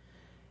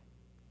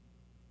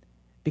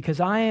 Because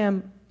I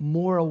am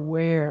more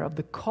aware of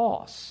the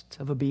cost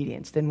of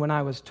obedience than when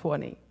I was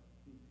 20.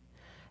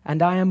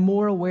 And I am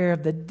more aware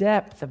of the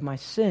depth of my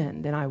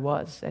sin than I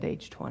was at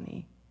age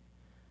 20.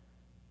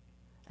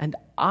 And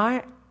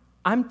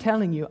I'm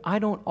telling you, I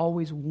don't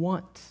always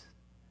want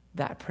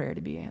that prayer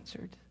to be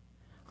answered.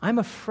 I'm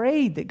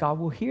afraid that God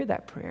will hear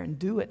that prayer and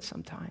do it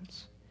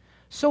sometimes.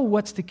 So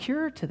what's the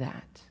cure to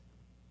that?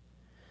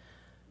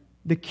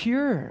 The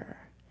cure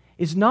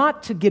is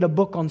not to get a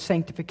book on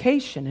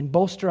sanctification and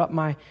bolster up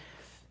my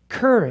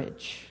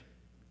courage.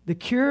 The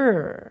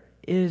cure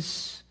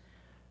is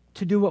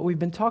to do what we've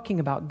been talking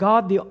about.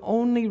 God, the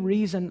only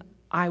reason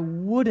I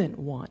wouldn't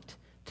want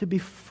to be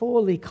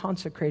fully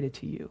consecrated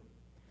to you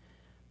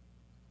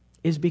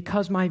is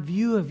because my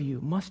view of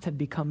you must have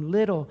become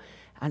little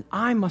and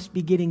I must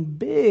be getting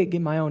big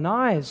in my own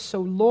eyes.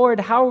 So, Lord,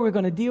 how are we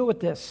going to deal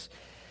with this?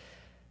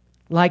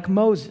 Like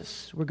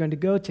Moses, we're going to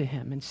go to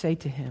him and say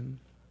to him,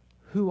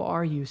 who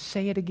are you?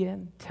 Say it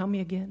again. Tell me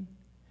again.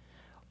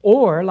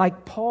 Or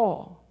like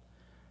Paul,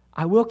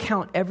 I will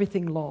count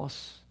everything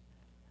lost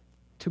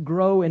to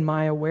grow in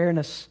my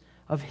awareness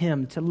of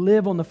him, to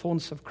live on the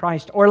fullness of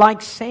Christ. Or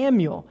like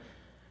Samuel,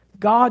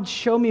 God,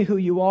 show me who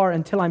you are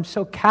until I'm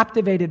so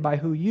captivated by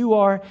who you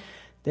are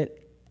that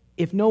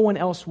if no one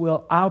else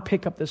will, I'll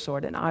pick up the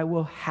sword and I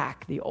will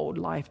hack the old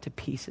life to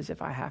pieces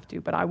if I have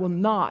to. But I will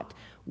not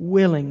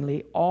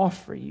willingly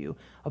offer you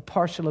a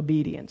partial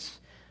obedience.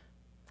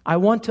 I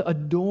want to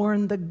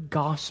adorn the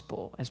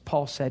gospel, as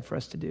Paul said for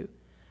us to do,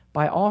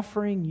 by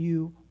offering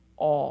you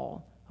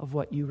all of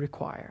what you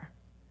require.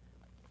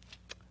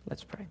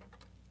 Let's pray.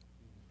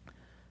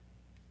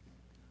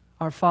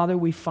 Our Father,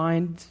 we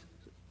find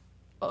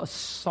a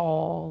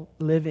Saul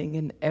living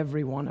in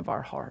every one of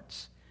our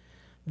hearts.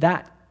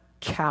 That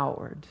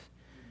coward,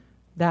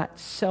 that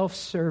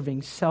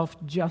self-serving,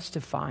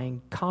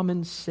 self-justifying,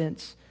 common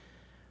sense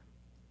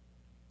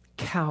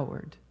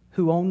coward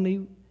who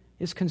only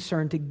is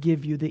concerned to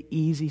give you the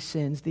easy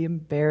sins, the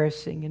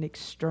embarrassing and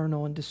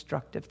external and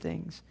destructive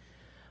things.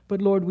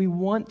 But Lord, we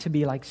want to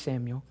be like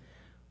Samuel.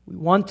 We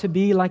want to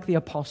be like the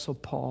Apostle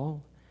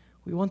Paul.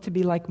 We want to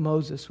be like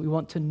Moses. We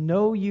want to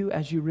know you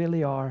as you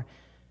really are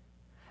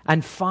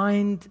and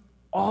find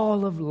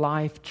all of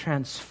life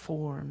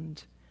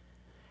transformed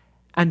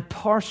and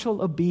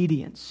partial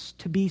obedience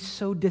to be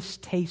so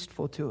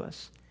distasteful to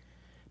us.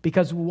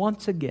 Because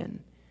once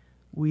again,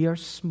 we are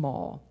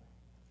small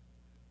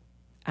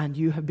and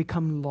you have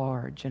become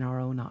large in our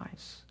own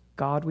eyes.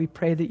 God, we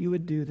pray that you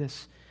would do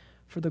this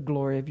for the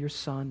glory of your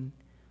Son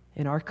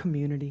in our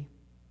community,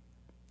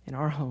 in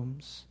our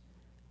homes.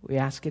 We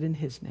ask it in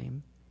his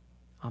name.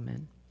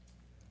 Amen.